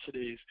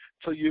universities,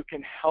 so you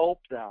can help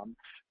them,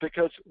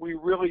 because we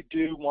really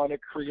do want to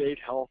create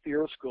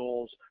healthier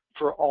schools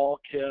for all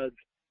kids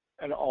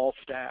and all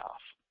staff.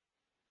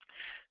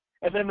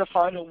 And then the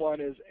final one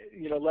is,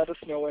 let us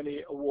know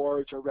any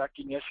awards or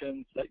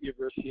recognitions that you've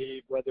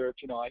received, whether it's,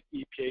 like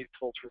EPA's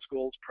Culture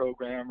Schools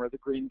program or the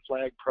Green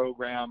Flag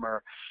program,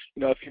 or,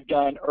 if you've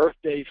done Earth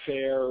Day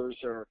fairs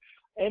or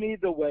any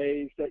of the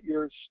ways that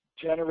you're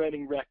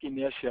generating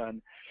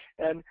recognition.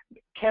 And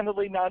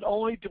candidly, not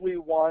only do we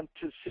want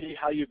to see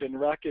how you've been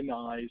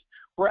recognized,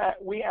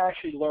 we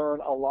actually learn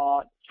a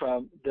lot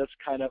from this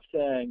kind of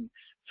thing,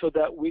 so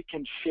that we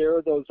can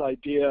share those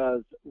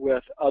ideas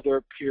with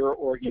other peer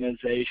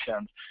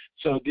organizations.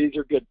 So these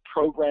are good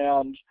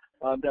programs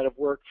that have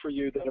worked for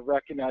you, that have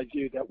recognized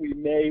you, that we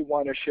may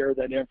want to share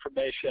that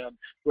information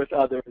with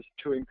others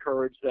to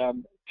encourage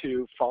them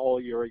to follow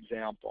your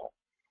example.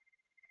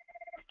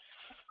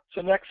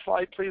 So next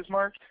slide, please,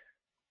 Mark.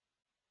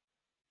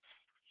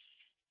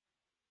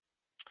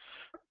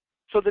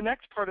 So the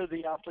next part of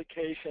the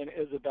application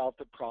is about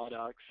the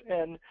products.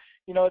 And,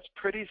 it's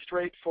pretty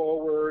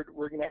straightforward.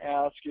 We're going to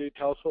ask you,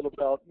 tell us a little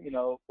about,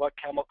 what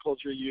chemicals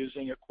you're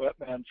using,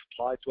 equipment,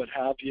 supplies, what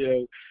have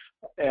you,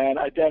 and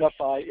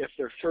identify if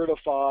they're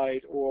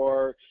certified,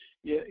 or,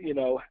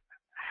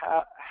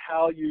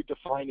 how you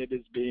define it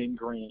as being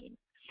green.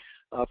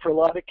 For a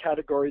lot of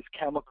categories,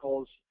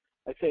 chemicals,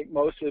 I think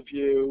most of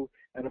you,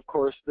 and of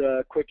course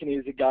the Quick and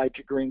Easy Guide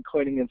to Green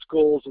Cleaning in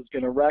Schools is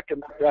going to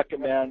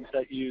recommend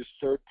that you use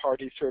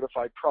third-party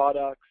certified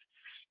products.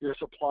 Your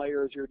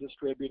suppliers, your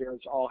distributors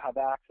all have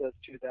access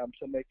to them,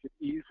 so make it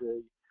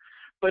easy.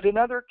 But in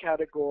other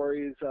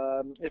categories,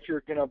 if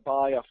you're going to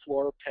buy a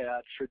floor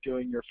pad for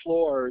doing your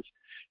floors,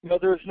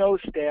 there's no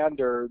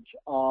standards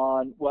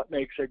on what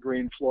makes a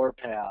green floor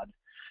pad.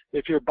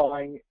 If you're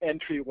buying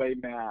entryway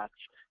mats,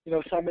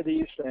 some of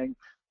these things,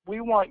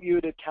 we want you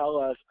to tell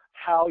us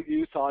how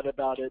you thought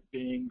about it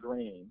being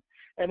green.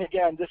 And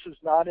again, this is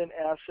not an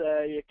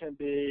essay. It can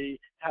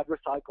have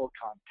recycled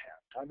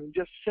content.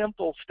 Just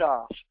simple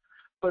stuff,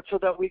 but so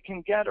that we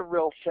can get a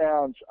real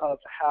sense of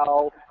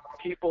how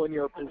people in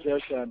your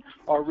position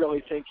are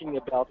really thinking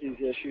about these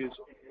issues,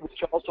 which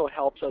also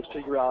helps us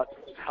figure out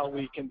how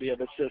we can be of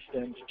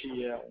assistance to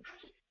you.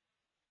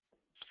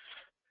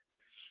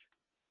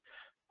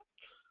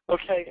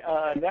 Okay,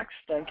 next,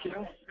 thank you.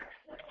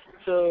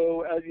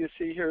 So as you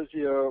see, here's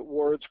the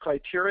awards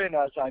criteria, and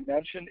as I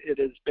mentioned, it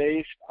is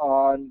based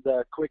on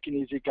the Quick and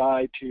Easy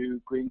Guide to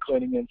Green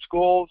Cleaning in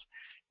Schools,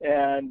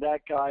 and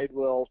that guide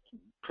will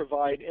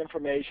provide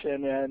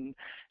information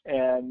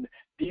and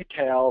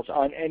details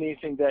on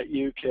anything that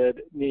you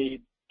could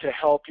need to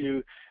help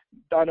you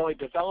not only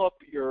develop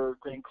your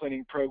green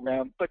cleaning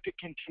program, but to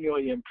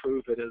continually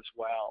improve it as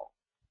well.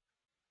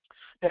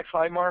 Next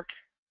slide, Mark.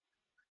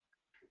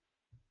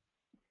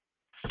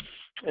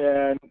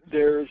 And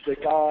there's the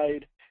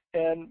guide.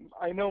 And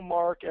I know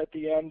Mark, at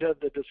the end of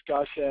the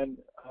discussion,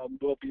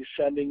 will be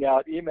sending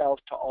out emails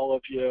to all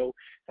of you,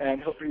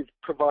 and he'll be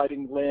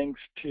providing links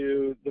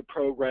to the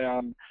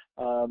program.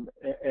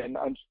 And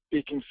I'm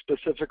speaking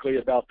specifically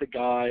about the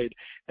guide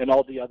and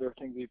all the other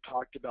things we've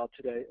talked about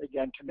today,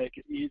 again, to make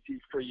it easy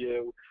for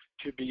you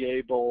to be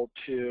able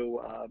to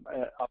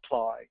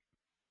apply.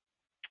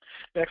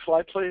 Next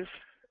slide, please.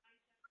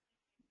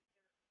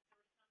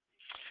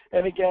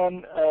 And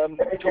again,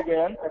 to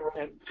win,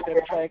 and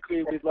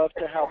frankly, we'd love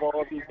to have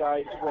all of you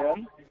guys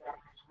win.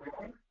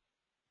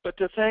 But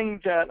the thing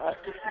that,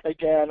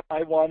 again,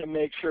 I want to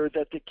make sure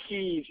that the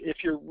keys,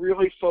 if you're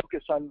really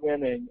focused on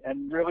winning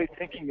and really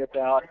thinking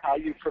about how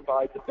you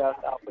provide the best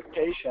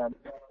application,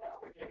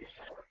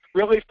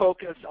 really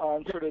focus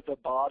on sort of the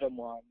bottom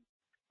one,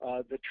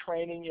 the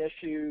training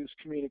issues,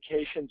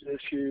 communications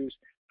issues,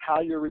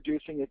 how you're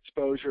reducing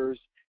exposures,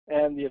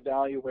 and the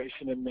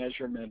evaluation and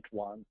measurement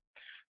one.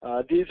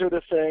 These are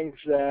the things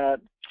that,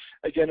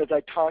 again, as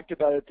I talked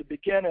about at the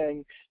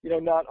beginning,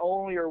 not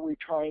only are we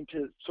trying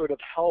to sort of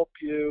help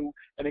you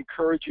and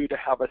encourage you to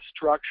have a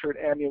structured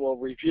annual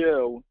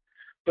review,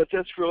 but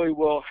this really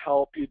will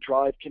help you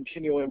drive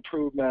continual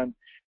improvement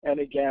and,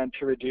 again,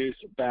 to reduce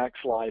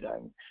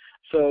backsliding.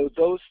 So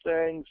those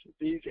things,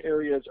 these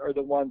areas are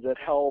the ones that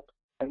help,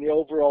 and the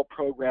overall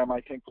program,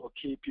 I think, will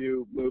keep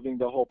you moving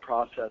the whole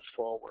process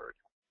forward.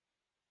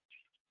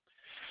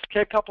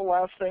 Okay, a couple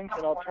last things,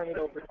 and I'll turn it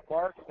over to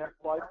Mark. Next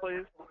slide,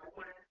 please.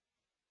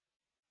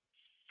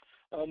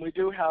 We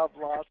do have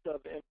lots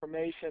of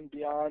information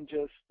beyond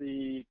just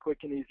the quick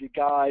and easy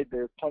guide.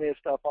 There's plenty of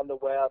stuff on the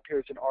web.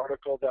 Here's an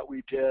article that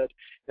we did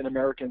in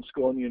American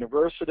School and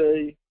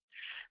University.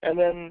 And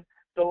then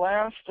the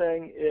last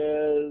thing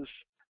is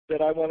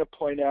that I want to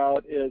point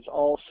out is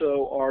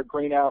also our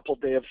Green Apple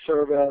Day of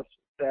Service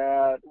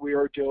that we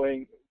are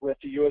doing with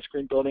the U.S.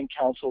 Green Building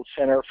Council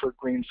Center for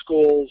Green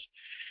Schools.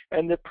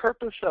 And the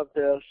purpose of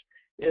this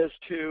is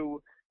to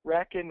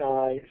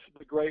recognize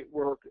the great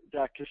work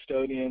that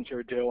custodians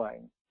are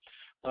doing.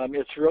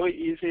 It's really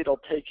easy. It'll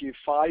take you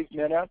 5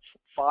 minutes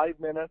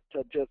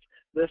to just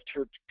list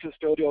your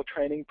custodial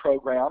training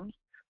programs.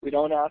 We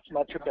don't ask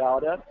much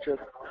about it,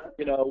 just,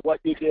 you know,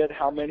 what you did,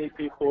 how many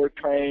people were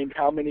trained,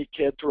 how many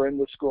kids were in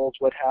the schools,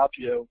 what have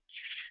you.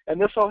 And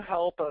this will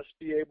help us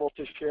be able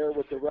to share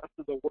with the rest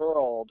of the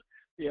world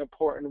the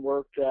important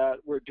work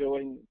that we're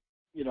doing,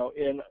 you know,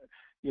 in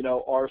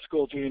our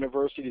schools and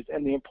universities,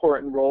 and the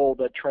important role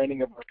that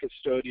training of our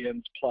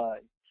custodians play.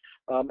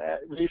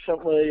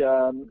 Recently,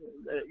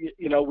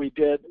 you know, we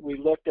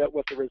looked at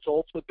what the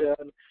results have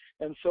been,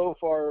 and so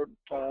far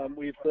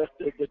we've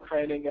listed the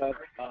training of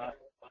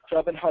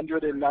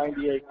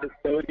 798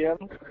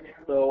 custodians,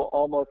 so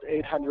almost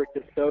 800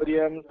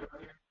 custodians,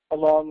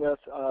 along with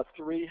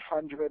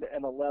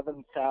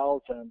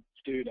 311,000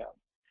 students.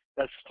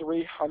 That's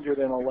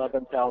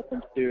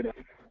 311,000 students.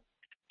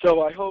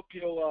 So I hope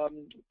you'll,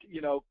 you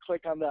know,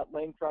 click on that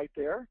link right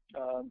there,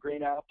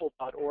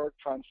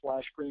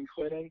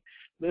 greenapple.org/greenquitting.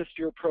 List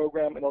your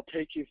program, and it'll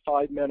take you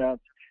 5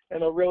 minutes, and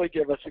it'll really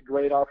give us a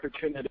great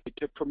opportunity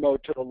to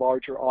promote to the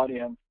larger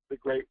audience the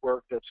great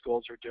work that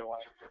schools are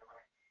doing.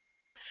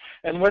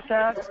 And with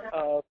that,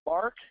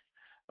 Mark,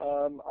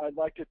 I'd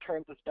like to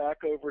turn this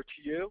back over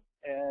to you,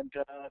 and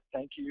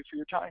thank you for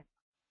your time.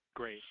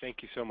 Great.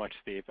 Thank you so much,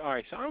 Steve. All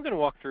right, so I'm going to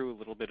walk through a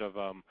little bit of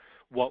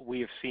what we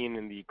have seen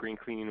in the Green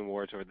Cleaning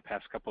Awards over the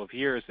past couple of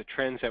years, the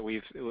trends that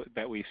we've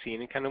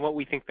seen, and kind of what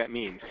we think that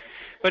means.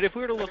 But if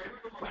we were to look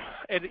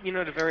at, you know,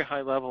 at a very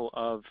high level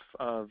of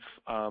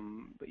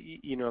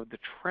you know, the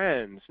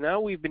trends, now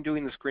we've been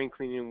doing this Green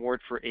Cleaning Award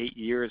for 8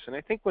 years, and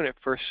I think when it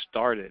first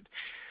started,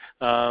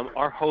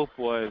 our hope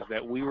was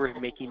that we were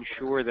making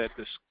sure that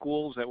the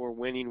schools that were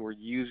winning were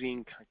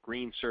using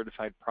green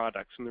certified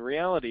products, and the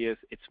reality is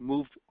it's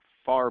moved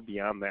far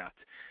beyond that.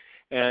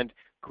 And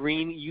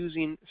green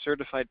using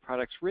certified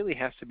products really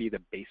has to be the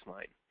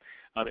baseline.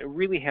 It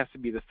really has to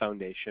be the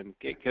foundation,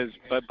 because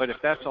but if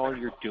that's all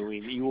you're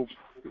doing,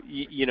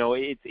 you know,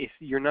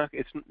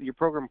 your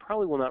program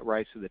probably will not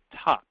rise to the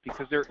top,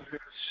 because there are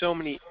so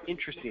many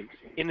interesting,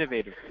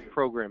 innovative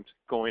programs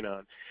going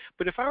on.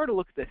 But if I were to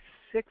look at the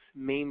 6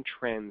 main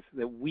trends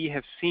that we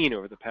have seen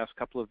over the past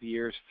couple of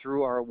years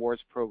through our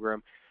awards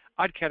program,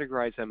 I'd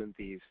categorize them in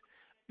these.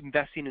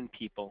 Investing in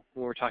people,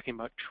 when we're talking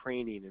about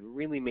training and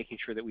really making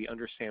sure that we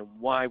understand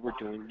why we're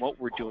doing what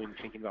we're doing,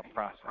 thinking about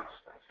process.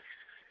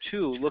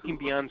 2, looking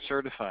beyond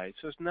certified.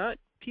 So it's not,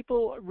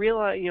 people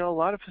realize, you know, a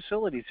lot of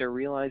facilities are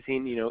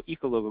realizing, you know,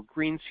 Ecologo,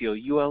 Green Seal,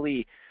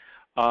 ULE,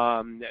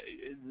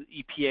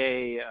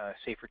 EPA,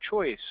 Safer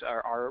Choice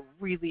are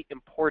really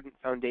important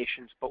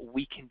foundations, but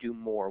we can do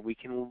more. We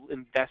can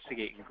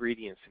investigate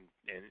ingredients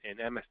and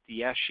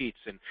MSDS sheets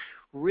and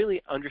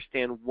really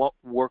understand what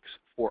works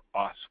for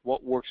us,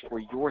 what works for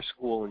your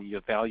school and the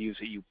values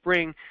that you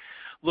bring,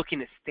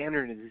 looking at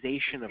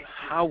standardization of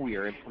how we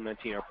are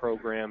implementing our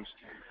programs.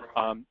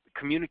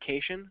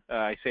 Communication,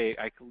 I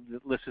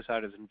list this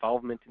out as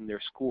involvement in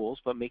their schools,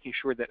 but making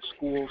sure that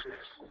schools,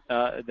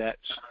 that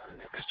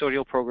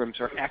custodial programs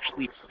are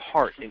actually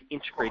part and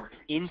integrated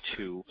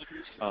into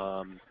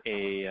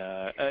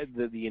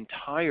the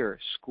entire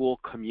school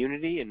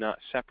community and not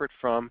separate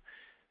from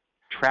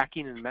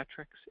tracking and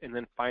metrics, and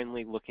then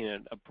finally looking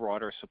at a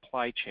broader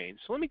supply chain.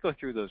 So let me go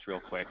through those real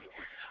quick.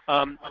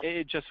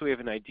 Just so we have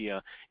an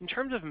idea. In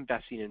terms of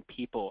investing in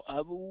people,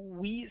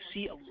 we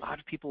see a lot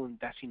of people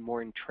investing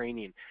more in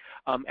training.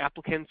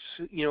 Applicants,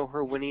 you know, who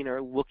are winning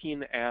are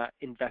looking at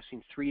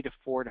investing 3 to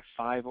 4 to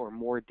 5 or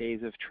more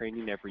days of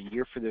training every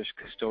year for their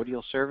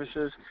custodial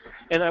services.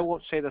 And I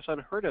won't say that's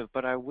unheard of,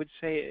 but I would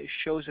say it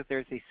shows that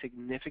there's a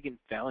significant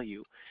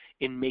value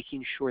in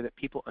making sure that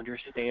people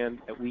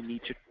understand that we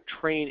need to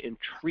train and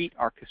treat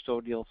our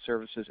custodial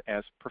services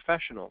as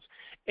professionals.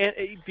 And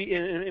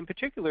in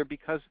particular,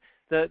 because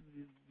the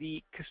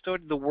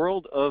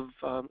world of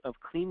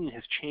cleaning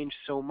has changed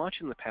so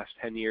much in the past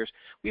 10 years,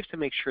 we have to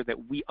make sure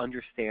that we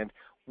understand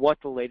what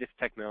the latest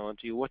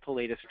technology, what the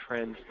latest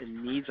trends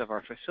and needs of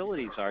our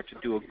facilities are to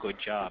do a good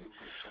job.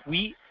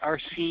 We are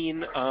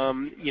seeing,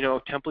 you know,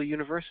 Temple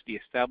University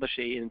establish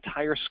an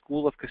entire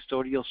school of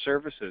custodial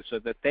services so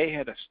that they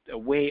had a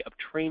way of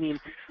training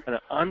on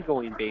an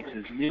ongoing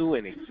basis new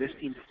and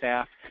existing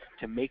staff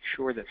to make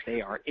sure that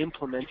they are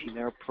implementing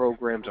their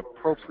programs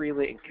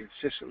appropriately and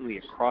consistently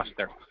across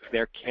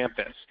their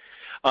campus.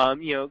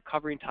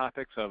 Covering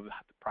topics of the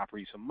proper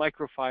use of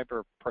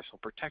microfiber, personal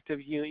protective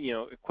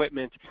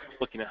equipment,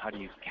 looking at how to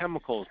use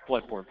chemicals,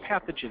 bloodborne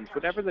pathogens,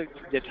 whatever the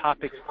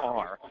topics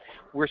are.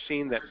 We're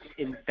seeing that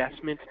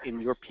investment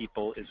in your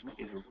people is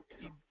a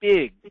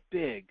big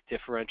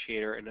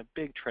differentiator and a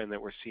big trend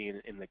that we're seeing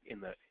in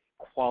the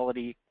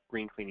quality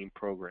green cleaning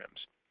programs.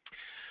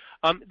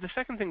 The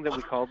second thing that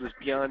we called is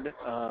beyond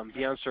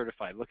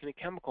certified, looking at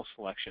chemical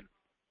selection.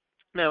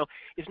 Now,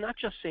 it's not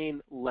just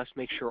saying let's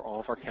make sure all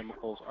of our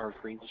chemicals are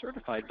green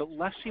certified, but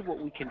let's see what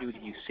we can do to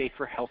use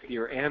safer,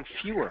 healthier, and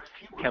fewer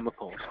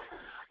chemicals.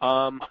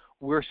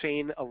 We're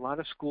seeing a lot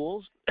of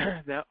schools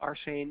that are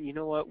saying, you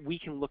know what, we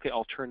can look at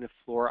alternative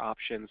floor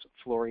options,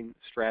 flooring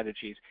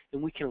strategies,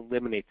 and we can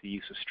eliminate the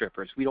use of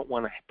strippers. We don't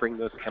want to bring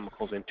those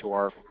chemicals into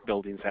our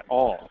buildings at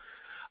all.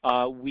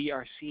 We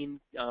are seeing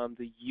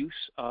the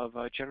use of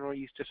general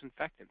use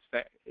disinfectants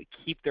that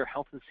keep their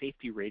health and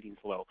safety ratings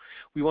low.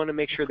 We want to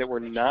make sure that we're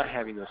not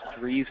having those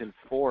 3s and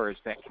 4s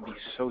that can be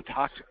so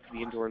toxic to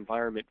the indoor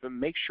environment, but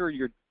make sure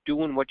you're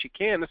doing what you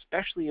can,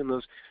 especially on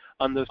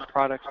those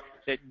products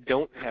that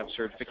don't have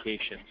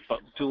certifications,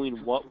 but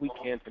doing what we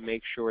can to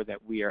make sure that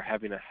we are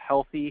having a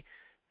healthy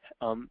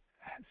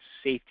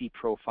safety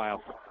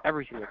profile for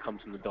everything that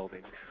comes in the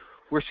building.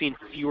 We're seeing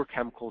fewer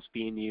chemicals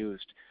being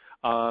used.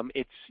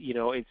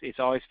 It's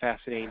always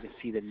fascinating to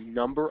see the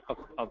number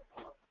of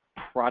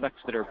products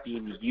that are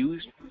being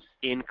used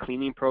in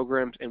cleaning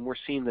programs, and we're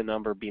seeing the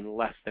number being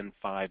less than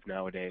 5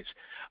 nowadays.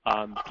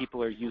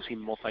 People are using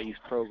multi-use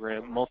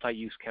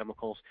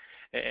chemicals,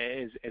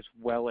 as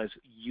well as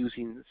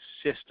using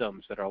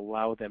systems that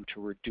allow them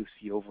to reduce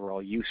the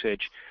overall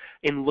usage.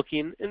 And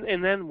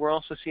then we're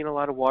also seeing a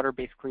lot of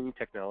water-based cleaning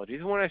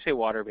technologies. And when I say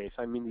water-based,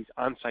 I mean these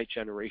on-site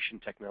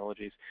generation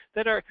technologies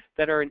that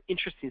are an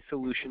interesting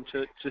solution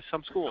to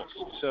some schools,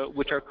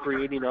 which are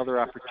creating other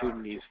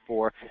opportunities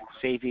for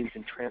savings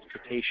in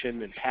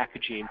transportation and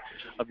packaging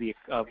of the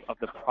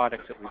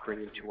products that we bring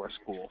into our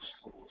schools.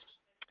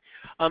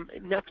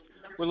 Next,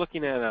 we're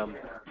looking at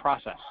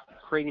process,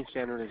 creating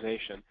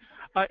standardization.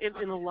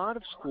 And a lot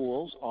of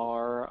schools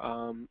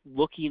are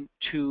looking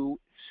to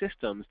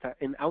systems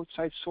and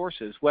outside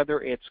sources,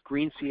 whether it's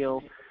Green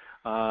Seal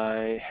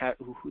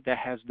that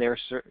has their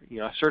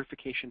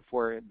certification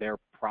for their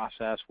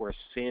process, where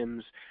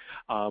SIMS,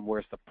 where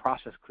it's the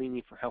process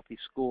cleaning for healthy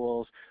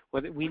schools.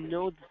 We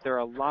know that there are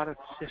a lot of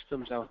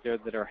systems out there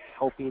that are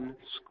helping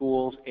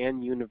schools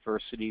and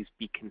universities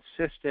be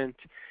consistent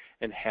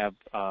and have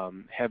a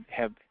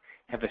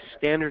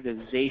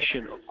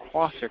standardization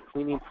across their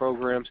cleaning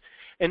programs.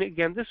 And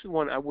again, this is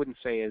one I wouldn't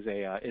say is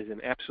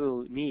an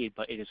absolute need,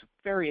 but it is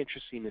very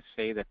interesting to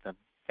say that the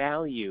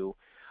value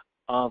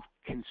of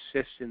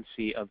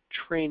consistency of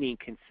training,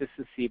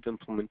 consistency of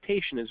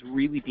implementation is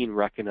really being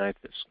recognized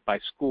by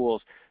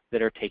schools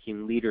that are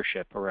taking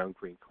leadership around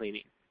green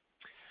cleaning.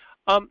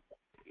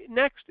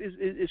 Next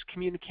is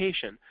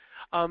communication,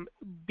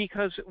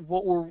 because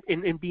what we're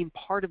in being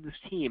part of this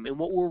team, and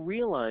what we're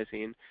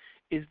realizing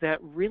is that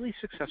really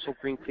successful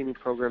green cleaning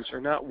programs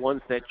are not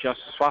ones that just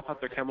swap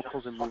out their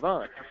chemicals and move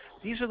on.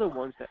 These are the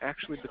ones that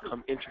actually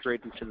become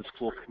integrated into the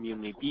school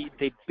community.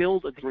 They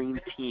build a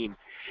green team.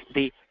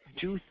 They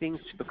do things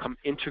to become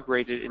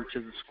integrated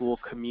into the school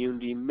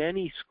community.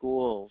 Many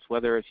schools,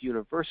 whether it's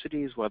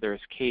universities, whether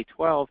it's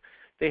K-12,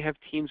 they have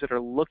teams that are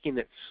looking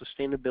at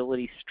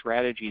sustainability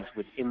strategies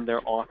within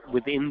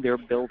their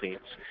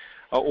buildings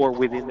or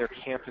within their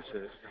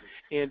campuses,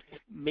 and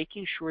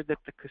making sure that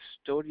the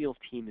custodial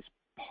team is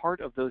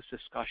part of those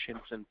discussions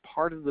and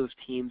part of those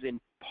teams and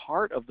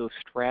part of those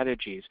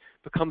strategies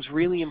becomes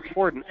really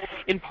important,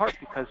 in part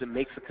because it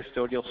makes the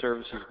custodial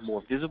services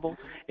more visible,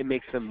 it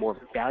makes them more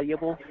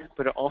valuable,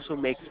 but it also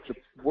makes the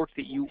work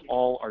that you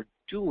all are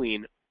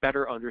doing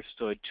better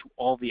understood to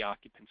all the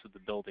occupants of the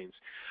buildings.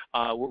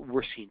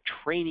 We're seeing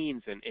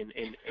trainings and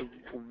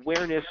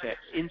awareness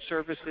in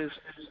services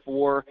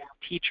for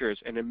teachers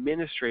and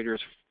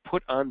administrators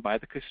put on by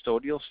the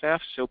custodial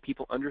staff so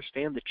people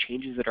understand the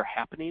changes that are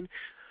happening.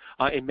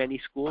 In many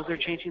schools, they're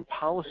changing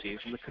policies,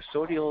 and the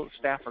custodial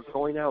staff are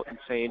going out and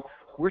saying,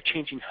 we're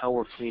changing how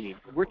we're cleaning.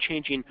 We're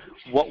changing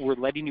what we're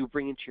letting you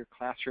bring into your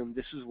classroom.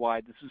 This is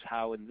why, this is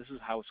how, and this is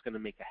how it's going to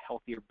make a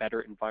healthier,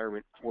 better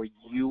environment for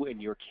you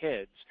and your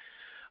kids.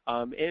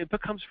 And it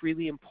becomes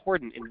really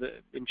important in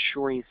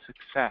ensuring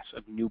success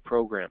of new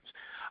programs.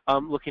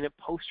 Looking at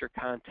poster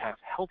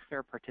contact, health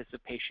fair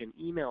participation,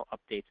 email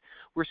updates,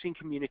 we're seeing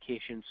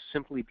communications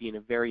simply being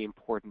a very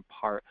important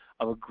part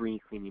of a green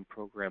cleaning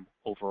program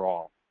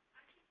overall.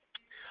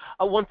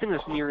 One thing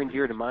that's near and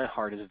dear to my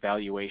heart is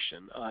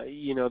evaluation.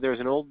 There's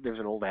an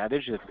old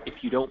adage that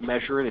if you don't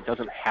measure it, it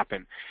doesn't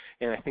happen,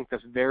 and I think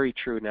that's very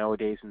true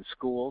nowadays in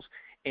schools.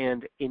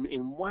 And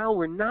while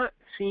we're not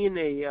seeing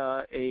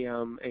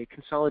a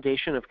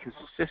consolidation of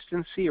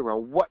consistency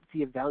around what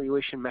the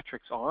evaluation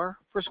metrics are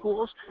for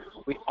schools,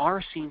 we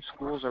are seeing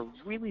schools are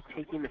really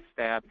taking a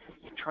stab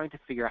at trying to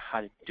figure out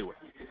how to do it.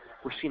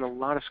 We're seeing a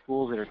lot of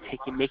schools that are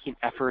making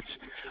efforts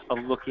of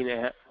looking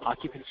at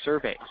occupant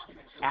surveys,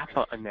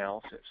 APA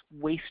analysis,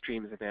 waste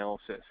streams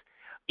analysis,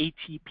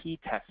 ATP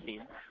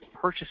testing,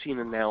 purchasing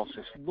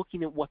analysis,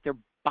 looking at what they're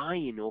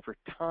buying over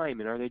time,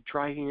 and are they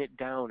driving it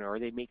down, or are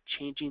they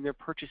changing their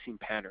purchasing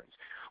patterns,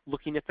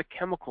 looking at the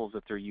chemicals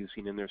that they're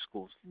using in their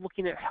schools,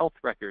 looking at health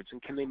records,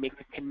 and can they make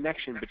the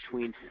connection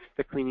between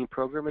the cleaning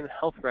program and the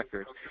health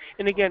records.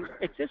 And again,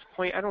 at this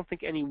point, I don't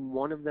think any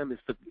one of them is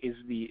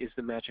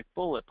the magic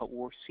bullet, but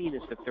what we're seeing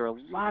is that there are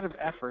a lot of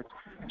efforts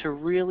to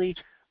really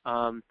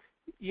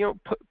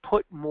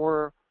put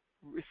more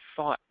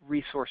thought,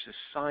 resources,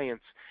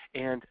 science,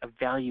 and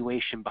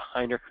evaluation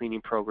behind our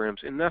cleaning programs,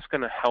 and that's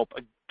going to help,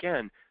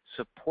 again,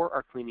 support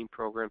our cleaning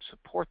program,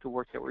 support the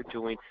work that we're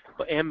doing,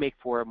 and make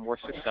for a more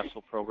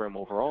successful program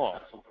overall.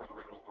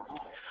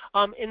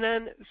 And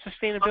then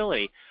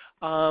sustainability.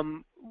 We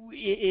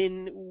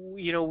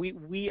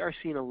are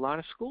seeing a lot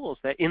of schools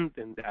that in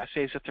the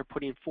essays that they're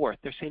putting forth,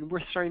 they're saying we're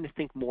starting to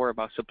think more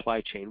about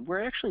supply chain.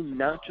 We're actually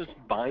not just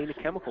buying a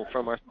chemical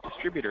from our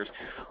distributors.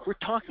 We're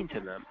talking to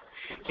them,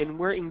 and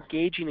we're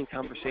engaging in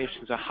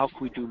conversations on how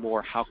can we do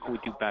more, how can we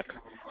do better,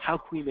 how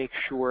can we make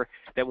sure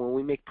that when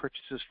we make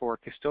purchases for our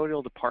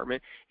custodial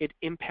department, it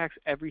impacts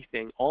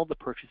everything, all the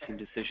purchasing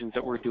decisions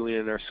that we're doing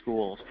in our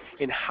schools,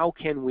 and how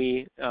can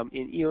we,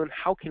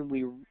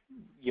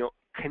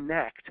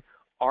 connect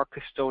our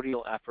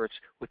custodial efforts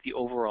with the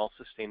overall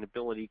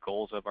sustainability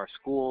goals of our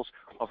schools,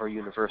 of our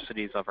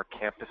universities, of our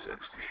campuses.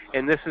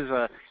 And this is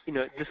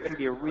this can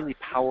be a really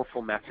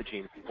powerful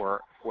messaging for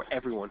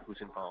everyone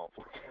who's involved.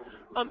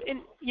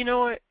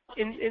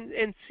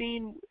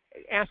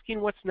 Asking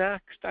what's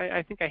next,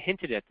 I think I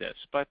hinted at this,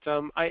 but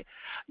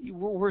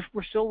we're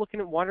still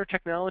looking at water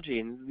technology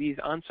and these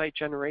on-site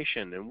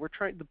generation, and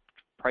the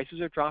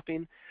prices are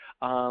dropping.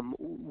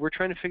 We're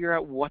trying to figure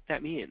out what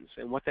that means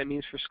and what that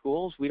means for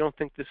schools. We don't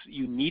think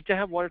you need to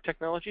have water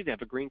technology to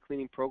have a green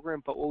cleaning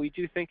program, but what we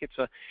do think it's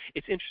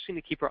interesting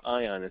to keep our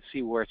eye on and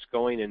see where it's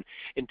going, and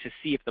to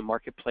see if the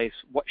marketplace,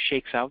 what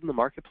shakes out in the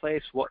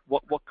marketplace, what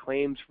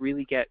claims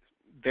really get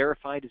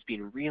verified as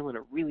being real and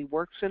it really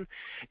works, and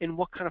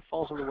what kind of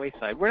falls on the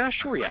wayside. We're not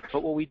sure yet,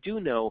 but what we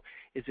do know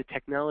is that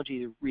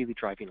technology is really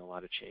driving a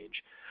lot of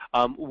change.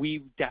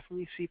 We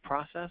definitely see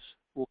process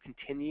will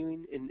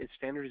continuing in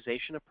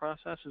standardization of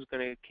process is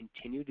going to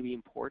continue to be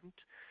important.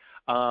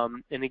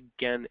 And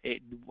again,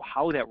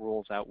 how that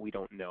rolls out, we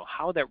don't know.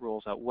 How that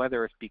rolls out,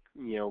 whether it's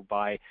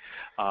by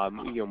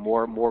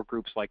more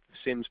groups like the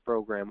SIMS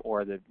program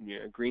or the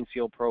Green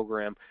Seal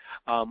program,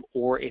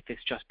 or if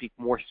it's just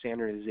more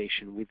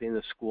standardization within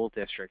the school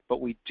district.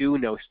 But we do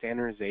know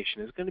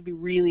standardization is going to be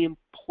really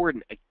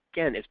important.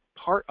 Again, as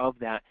part of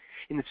that,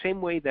 in the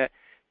same way that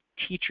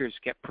teachers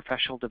get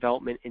professional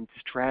development and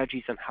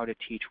strategies on how to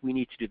teach, we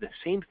need to do the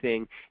same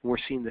thing, and we're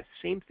seeing the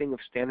same thing of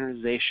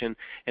standardization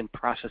and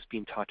process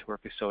being taught to our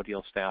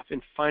custodial staff.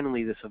 And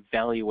finally, this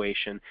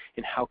evaluation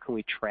and how can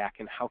we track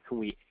and how can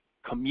we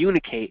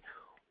communicate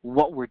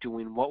what we're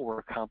doing, what we're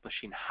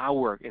accomplishing, how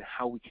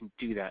we can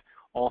do that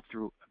all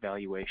through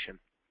evaluation.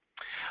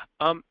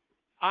 So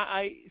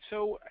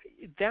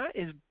that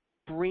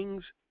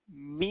brings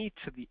me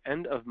to the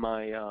end of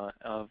my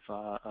of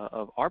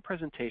our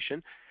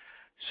presentation.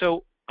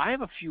 So I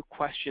have a few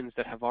questions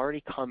that have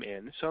already come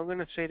in. So I'm going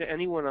to say to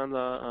anyone on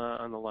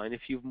the line,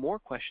 if you have more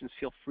questions,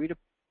 feel free to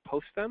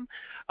post them.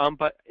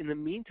 But in the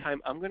meantime,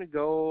 I'm going to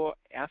go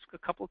ask a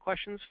couple of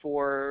questions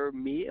for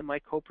me and my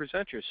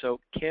co-presenters. So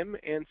Kim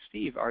and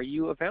Steve, are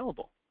you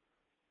available?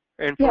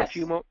 And for yes. a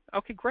few moments,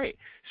 okay, great.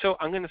 So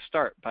I'm going to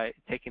start by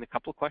taking a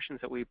couple of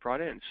questions that we brought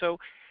in. So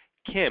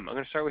Kim, I'm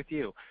going to start with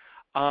you.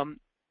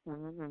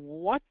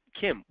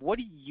 Kim, what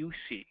do you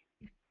see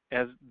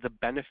as the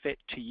benefit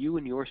to you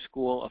and your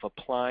school of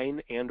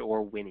applying and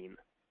or winning?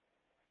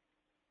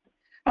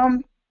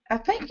 I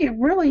think it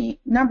really,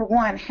 number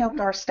one, helped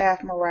our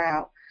staff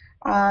morale.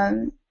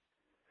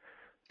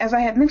 As I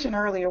had mentioned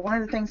earlier,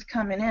 one of the things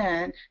coming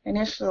in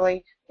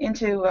initially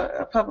into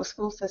a public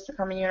school system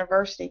from a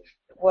university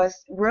was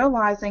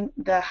realizing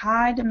the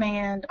high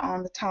demand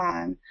on the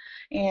time,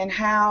 and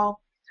how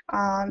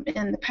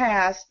in the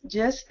past,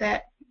 just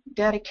that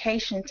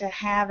dedication to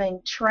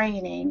having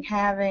training,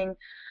 having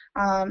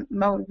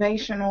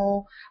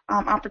motivational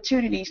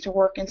opportunities to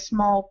work in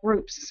small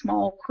groups,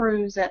 small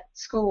crews at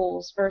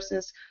schools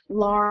versus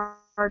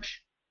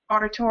large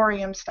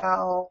auditorium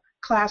style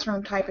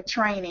classroom type of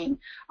training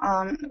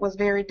was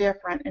very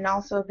different. And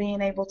also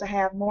being able to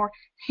have more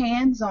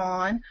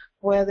hands-on,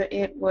 whether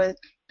it would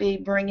be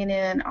bringing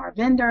in our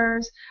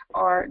vendors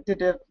or the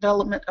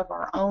development of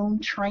our own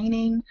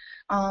training,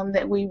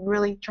 that we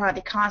really try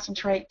to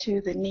concentrate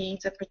to the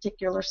needs of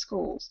particular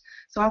schools.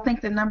 So I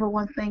think the number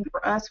one thing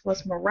for us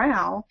was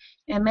morale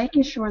and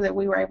making sure that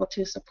we were able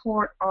to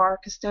support our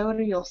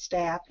custodial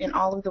staff in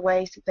all of the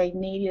ways that they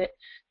needed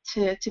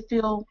to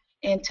feel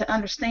and to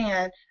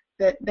understand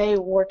that they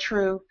were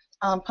true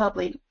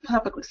publicly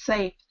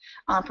safe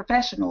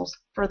professionals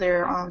for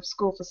their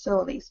school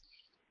facilities.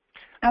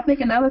 I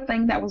think another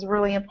thing that was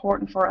really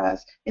important for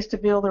us is to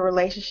build a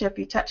relationship.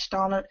 You touched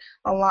on it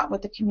a lot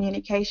with the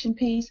communication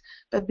piece,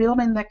 but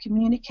building that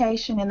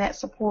communication and that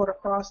support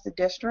across the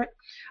district,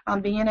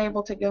 being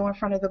able to go in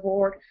front of the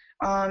board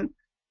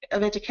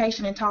of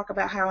Education and talk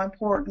about how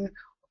important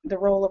the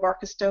role of our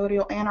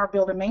custodial and our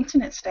building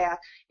maintenance staff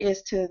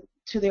is to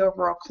the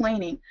overall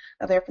cleaning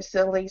of their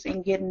facilities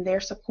and getting their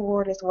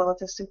support, as well as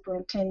the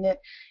superintendent,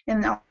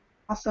 and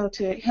also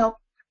to help,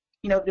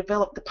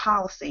 develop the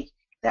policy.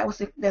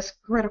 That's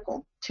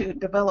critical, to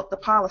develop the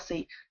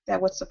policy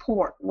that would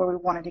support where we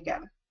wanted to go.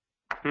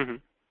 Mm-hmm.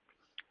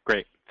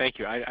 Great, thank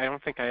you. I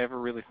don't think I ever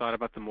really thought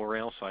about the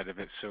morale side of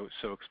it so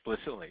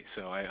explicitly.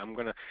 So I'm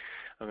gonna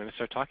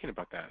start talking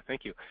about that.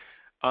 Thank you.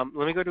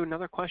 Let me go to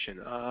another question.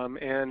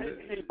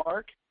 Hey,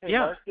 Mark. Hey, yeah.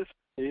 Mark, this is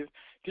Steve.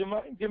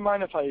 Do you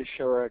mind if I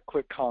share a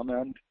quick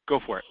comment? Go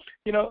for it.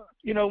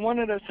 One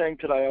of the things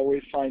that I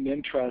always find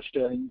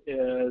interesting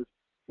is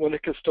when the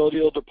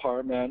custodial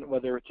department,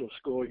 whether it's a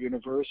school or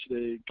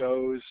university,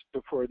 goes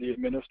before the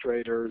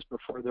administrators,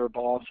 before their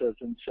bosses,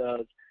 and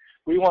says,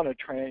 we want to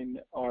train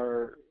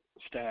our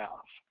staff.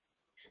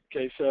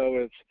 Okay, so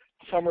it's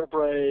summer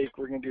break,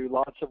 we're going to do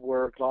lots of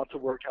work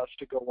has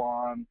to go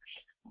on,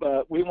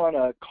 but we want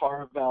to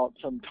carve out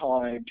some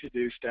time to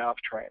do staff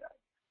training.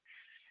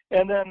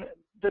 And then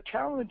the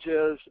challenge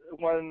is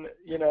when,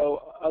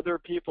 other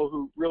people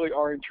who really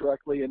aren't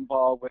directly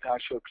involved with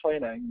actual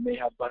cleaning, may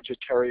have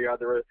budgetary or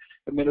other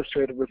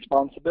administrative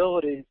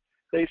responsibilities,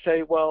 they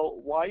say, well,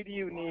 why do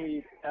you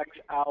need X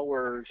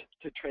hours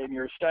to train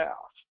your staff?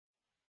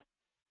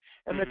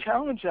 And the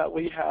challenge that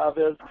we have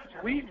is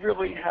we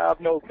really have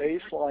no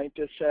baseline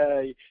to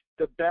say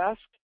the best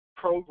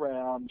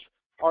programs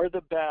are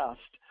the best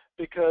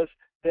because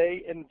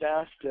they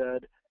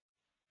invested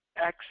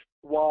X,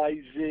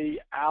 Y, Z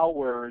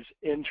hours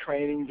in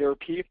training their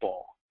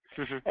people.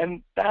 Mm-hmm.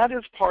 And that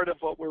is part of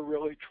what we're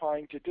really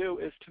trying to do,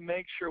 is to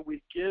make sure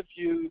we give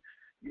you,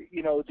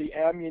 the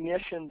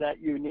ammunition that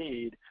you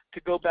need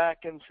to go back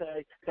and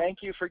say, thank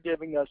you for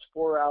giving us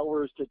 4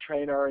 hours to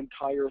train our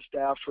entire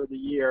staff for the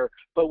year,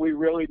 but we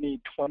really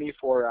need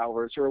 24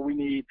 hours, or we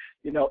need,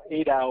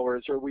 8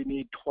 hours, or we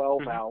need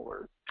 12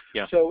 hours.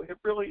 Yeah. So it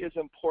really is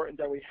important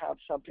that we have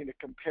something to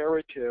compare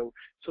it to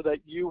so that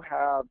you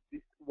have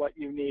what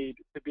you need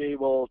to be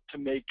able to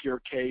make your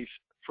case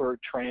for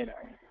training.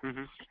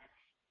 Mm-hmm.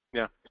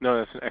 Yeah, no,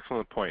 that's an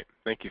excellent point.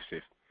 Thank you,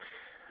 Steve.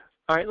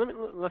 All right,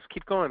 let's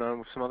keep going on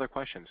with some other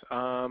questions.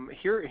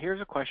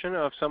 Here's a question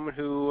of someone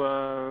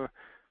who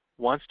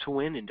wants to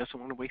win and doesn't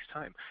want to waste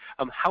time.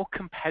 How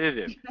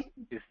competitive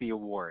is the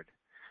award?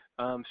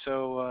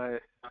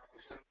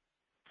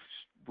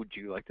 Would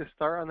you like to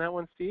start on that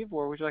one, Steve,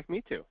 or would you like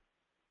me to?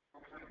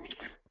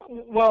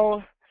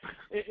 Well,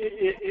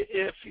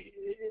 if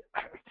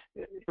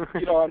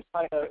I'm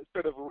trying to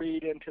sort of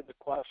read into the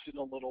question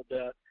a little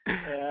bit,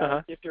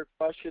 and if your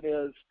question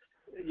is,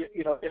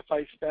 if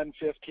I spend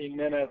 15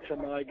 minutes,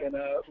 am I going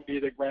to be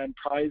the grand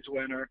prize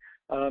winner?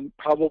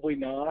 Probably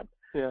not.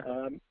 Yeah.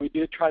 We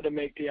did try to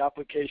make the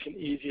application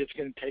easy. It's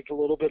going to take a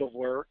little bit of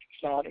work.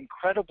 It's not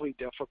incredibly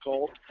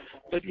difficult.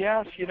 But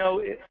yes,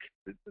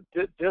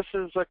 this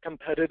is a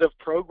competitive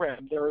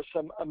program. There are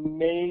some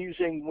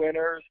amazing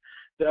winners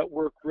that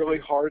work really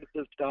hard at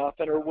this stuff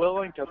and are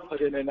willing to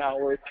put in an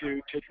hour or two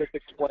to just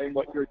explain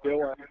what you're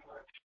doing.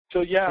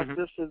 So yes,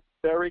 this is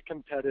very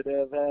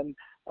competitive, and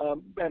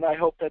I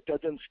hope that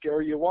doesn't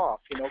scare you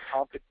off.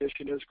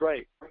 Competition is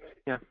great.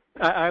 Yeah,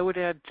 I would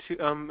add 2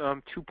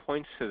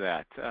 points to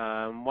that.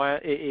 While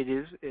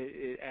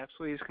it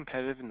absolutely is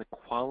competitive, and the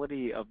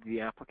quality of the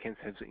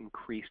applicants has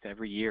increased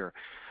every year.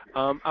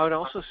 I would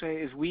also say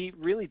is we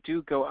really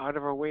do go out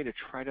of our way to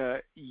try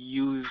to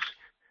use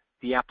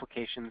the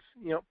applications,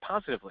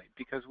 positively,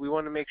 because we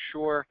want to make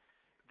sure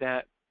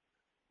that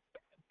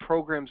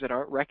programs that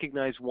aren't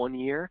recognized one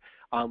year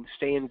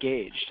stay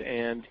engaged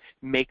and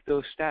make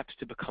those steps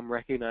to become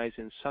recognized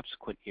in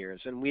subsequent years.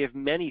 And we have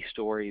many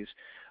stories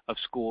of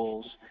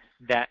schools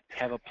that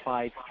have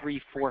applied 3,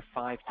 4,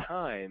 5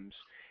 times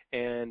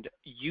and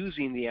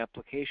using the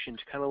application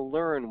to kind of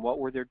learn what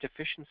were their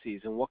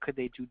deficiencies and what could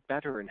they do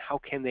better and how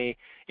can they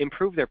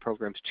improve their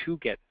programs to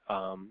get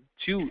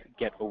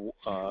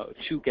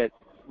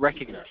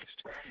recognized.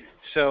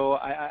 So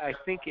I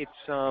think it's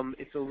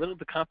a little,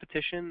 the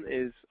competition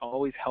is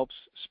always helps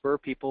spur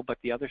people, but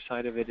the other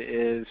side of it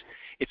is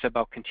it's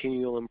about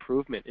continual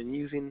improvement and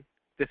using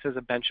this as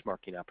a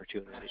benchmarking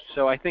opportunity.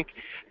 So I think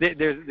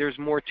there's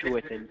more to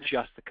it than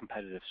just the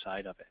competitive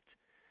side of it.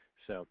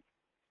 So.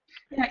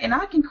 Yeah, and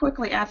I can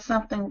quickly add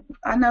something.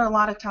 I know a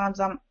lot of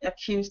times I'm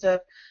accused of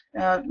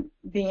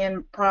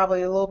being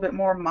probably a little bit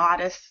more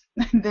modest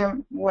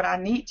than what I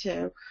need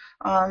to.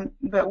 But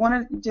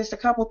just a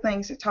couple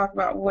things to talk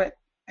about what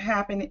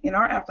happened in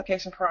our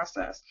application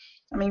process.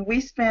 I mean,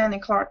 we spend in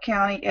Clark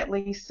County at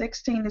least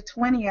 16 to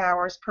 20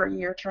 hours per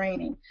year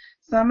training.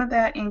 Some of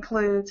that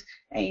includes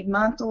a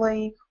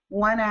monthly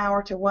 1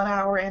 hour to 1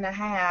 hour and a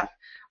half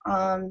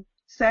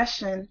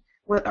session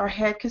with our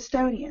head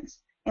custodians.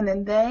 And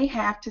then they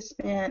have to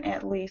spend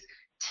at least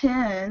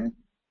 5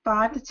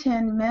 to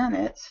 10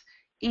 minutes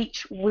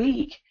each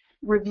week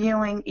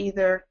reviewing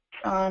either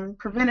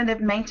preventative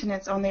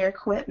maintenance on their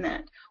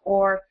equipment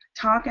or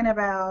talking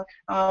about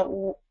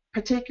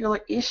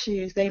particular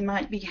issues they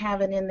might be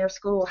having in their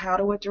school, how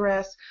to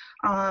address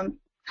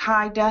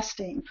high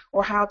dusting,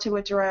 or how to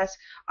address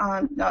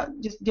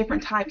just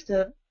different types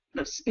of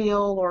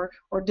spill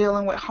or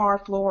dealing with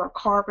hard floor or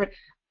carpet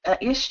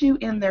issue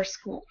in their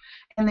school.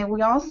 And then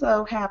we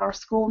also have our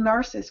school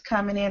nurses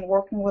coming in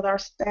working with our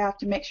staff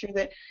to make sure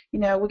that,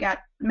 we got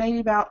maybe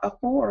about a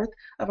fourth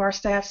of our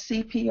staff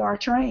CPR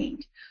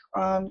trained,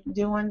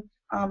 doing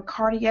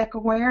cardiac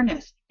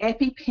awareness,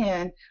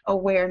 EpiPen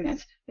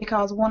awareness,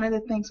 because one of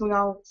the things we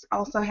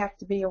also have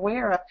to be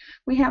aware of,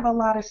 we have a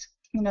lot of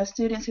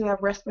students who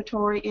have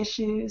respiratory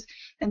issues,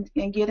 and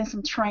getting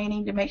some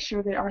training to make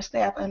sure that our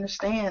staff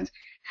understands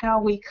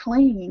how we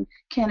clean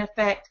can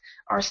affect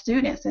our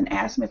students and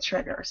asthma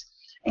triggers.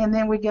 And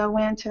then we go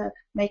into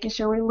making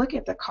sure we look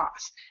at the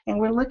cost, and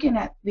we're looking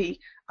at the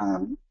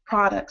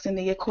products and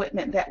the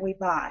equipment that we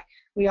buy.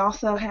 We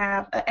also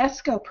have an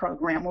ESCO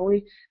program where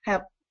we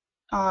have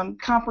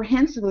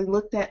comprehensively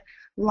looked at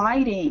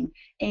lighting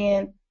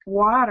and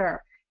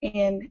water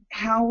and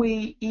how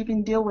we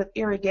even deal with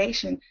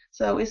irrigation.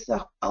 So it's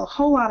a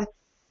whole lot of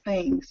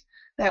things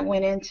that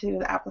went into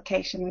the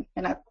application,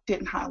 and I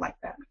didn't highlight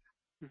that.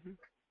 Mm-hmm.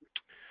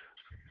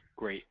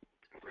 Great.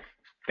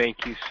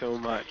 Thank you so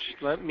much.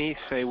 Let me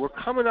say, we're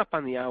coming up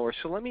on the hour,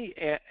 so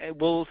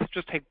we'll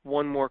just take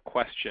one more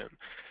question.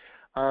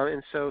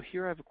 And so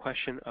here I have a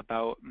question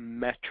about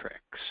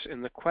metrics.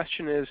 And the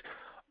question is,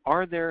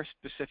 are there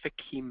specific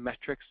key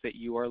metrics that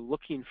you are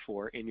looking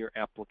for in your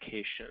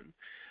application?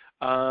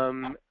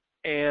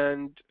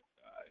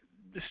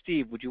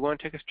 Steve, would you want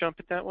to take a jump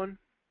at that one?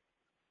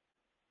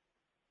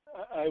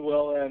 I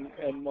will,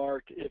 and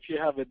Mark, if you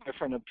have a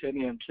different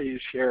opinion,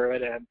 please share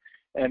it.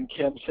 And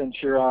Kim, since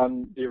you're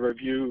on the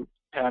review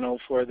panel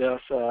for this,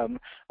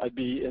 I'd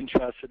be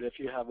interested if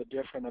you have a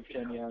different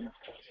opinion.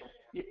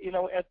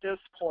 At this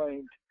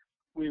point,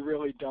 we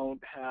really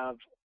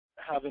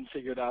haven't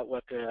figured out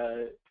what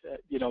the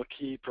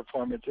key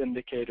performance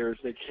indicators,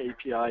 the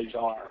KPIs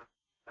are.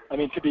 I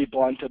mean, to be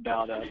blunt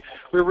about it,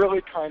 we're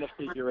really trying to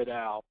figure it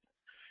out.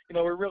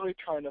 We're really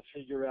trying to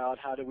figure out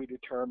how do we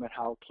determine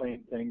how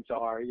clean things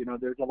are.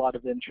 There's a lot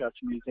of interest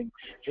in using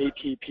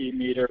ATP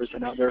meters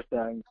and other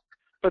things,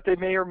 but they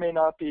may or may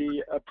not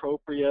be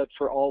appropriate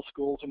for all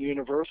schools and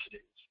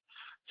universities.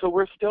 So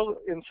we're still,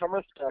 in some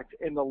respects,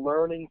 in the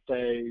learning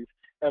phase,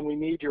 and we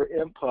need your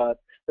input,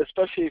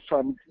 especially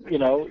from,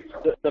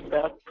 the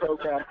best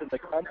programs in the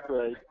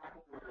country,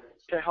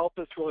 to help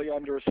us really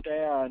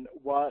understand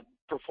what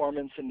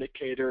performance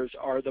indicators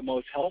are the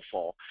most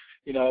helpful.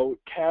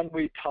 Can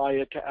we tie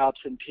it to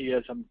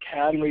absenteeism?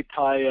 Can we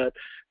tie it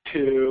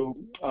to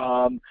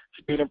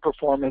student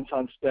performance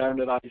on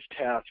standardized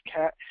tests?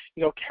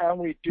 Can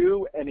we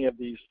do any of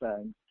these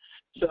things?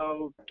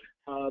 So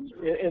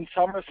in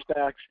some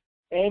respects,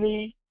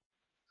 any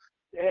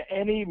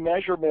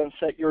measurements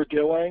that you're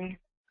doing,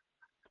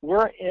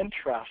 we're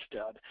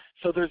interested.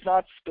 So there's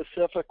not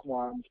specific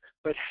ones,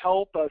 but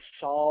help us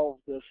solve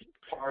this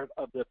part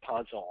of the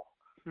puzzle.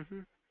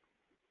 Mm-hmm.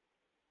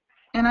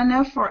 And I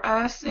know for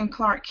us in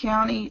Clark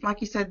County,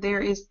 like you said, there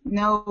is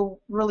no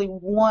really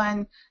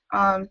one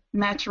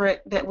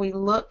metric that we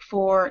look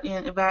for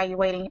in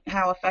evaluating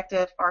how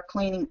effective our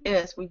cleaning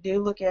is. We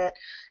do look at,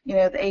 the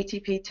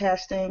ATP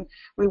testing.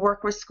 We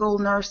work with school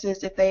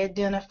nurses if they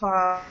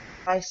identify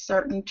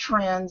certain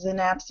trends in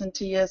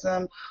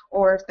absenteeism,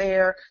 or if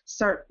they're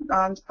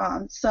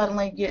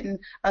suddenly getting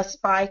a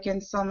spike in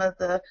some of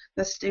the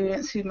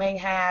students who may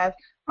have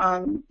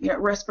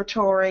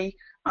respiratory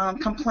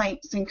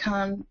complaints and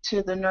come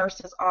to the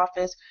nurse's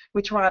office.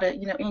 We try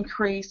to,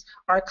 increase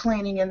our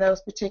cleaning in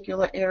those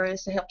particular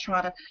areas to help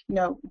try to,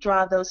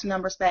 drive those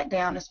numbers back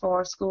down as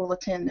far as school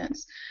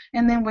attendance.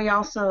 And then we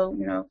also,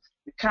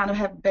 kind of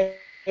have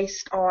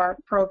based our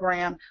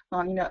program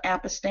on,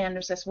 APA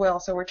standards as well.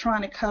 So we're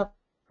trying to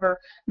cover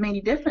many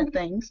different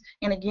things.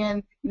 And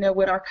again,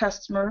 with our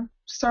customer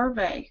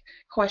survey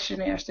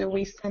questionnaires that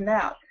we send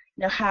out,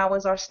 how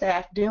is our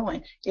staff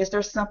doing? Is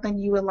there something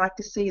you would like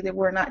to see that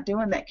we're not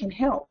doing that can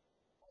help?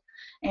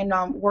 And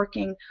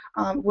working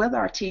with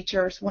our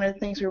teachers, one of the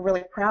things we're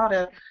really proud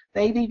of,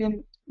 they've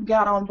even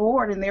got on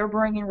board and they're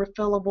bringing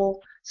refillable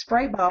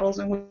spray bottles,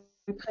 and we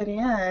put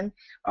in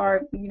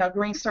our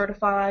green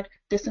certified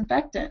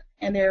disinfectant,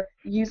 and they're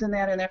using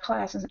that in their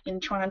classes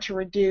and trying to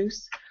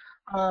reduce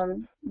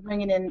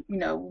bringing in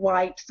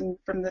wipes and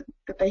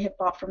that they have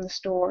bought from the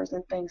stores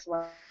and things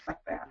like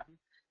that.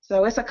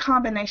 So it's a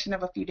combination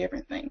of a few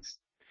different things.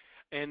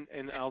 And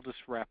I'll just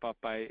wrap up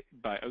by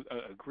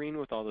agreeing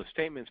with all those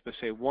statements, but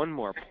say one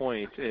more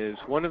point is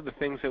one of the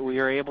things that we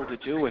are able to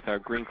do with our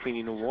Green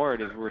Cleaning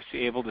Award is we're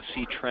able to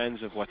see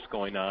trends of what's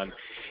going on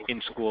in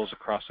schools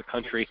across the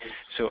country.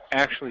 So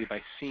actually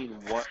by seeing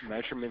what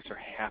measurements are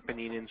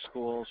happening in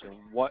schools and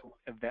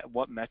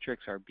what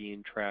metrics are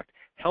being tracked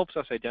helps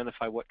us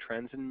identify what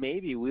trends, and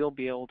maybe we'll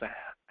be able to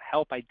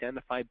help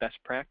identify best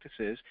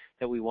practices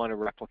that we want to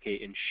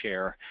replicate and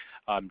share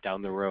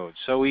down the road.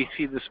 So we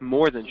see this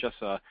more than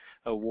just a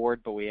award,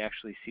 but we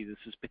actually see this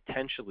as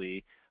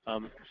potentially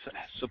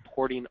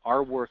supporting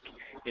our work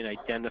in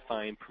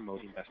identifying and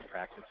promoting best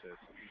practices.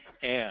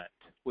 And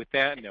with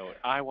that note,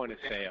 I want to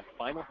say a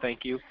final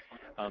thank you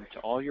to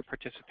all your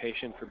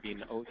participation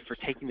for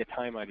taking the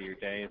time out of your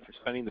day and for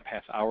spending the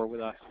past hour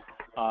with us.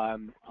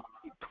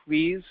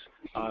 Please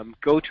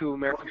go to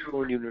American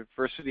School and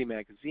University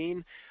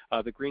Magazine,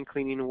 the Green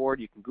Cleaning Award.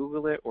 You can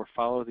Google it or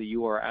follow the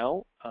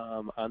URL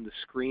on the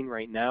screen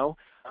right now.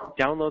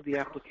 Download the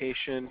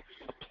application,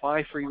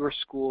 apply for your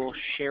school,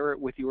 share it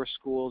with your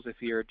schools.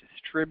 If you're a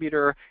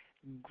distributor,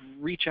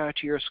 reach out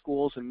to your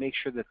schools and make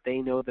sure that they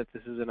know that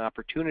this is an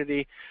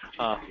opportunity.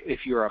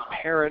 If you're a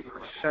parent,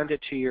 send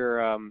it to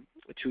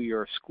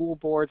your school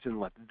boards and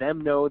let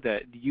them know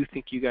that you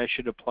think you guys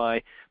should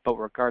apply. But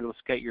regardless,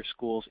 get your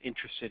schools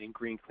interested in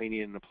green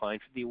cleaning and applying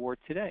for the award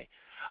today.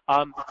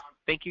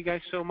 Thank you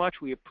guys so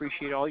much. We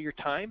appreciate all your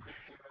time.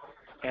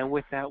 And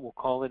with that, we'll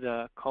call it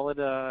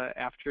a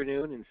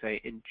afternoon and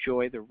say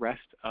enjoy the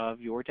rest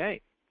of your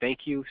day.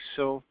 Thank you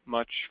so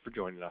much for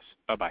joining us.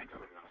 Bye-bye.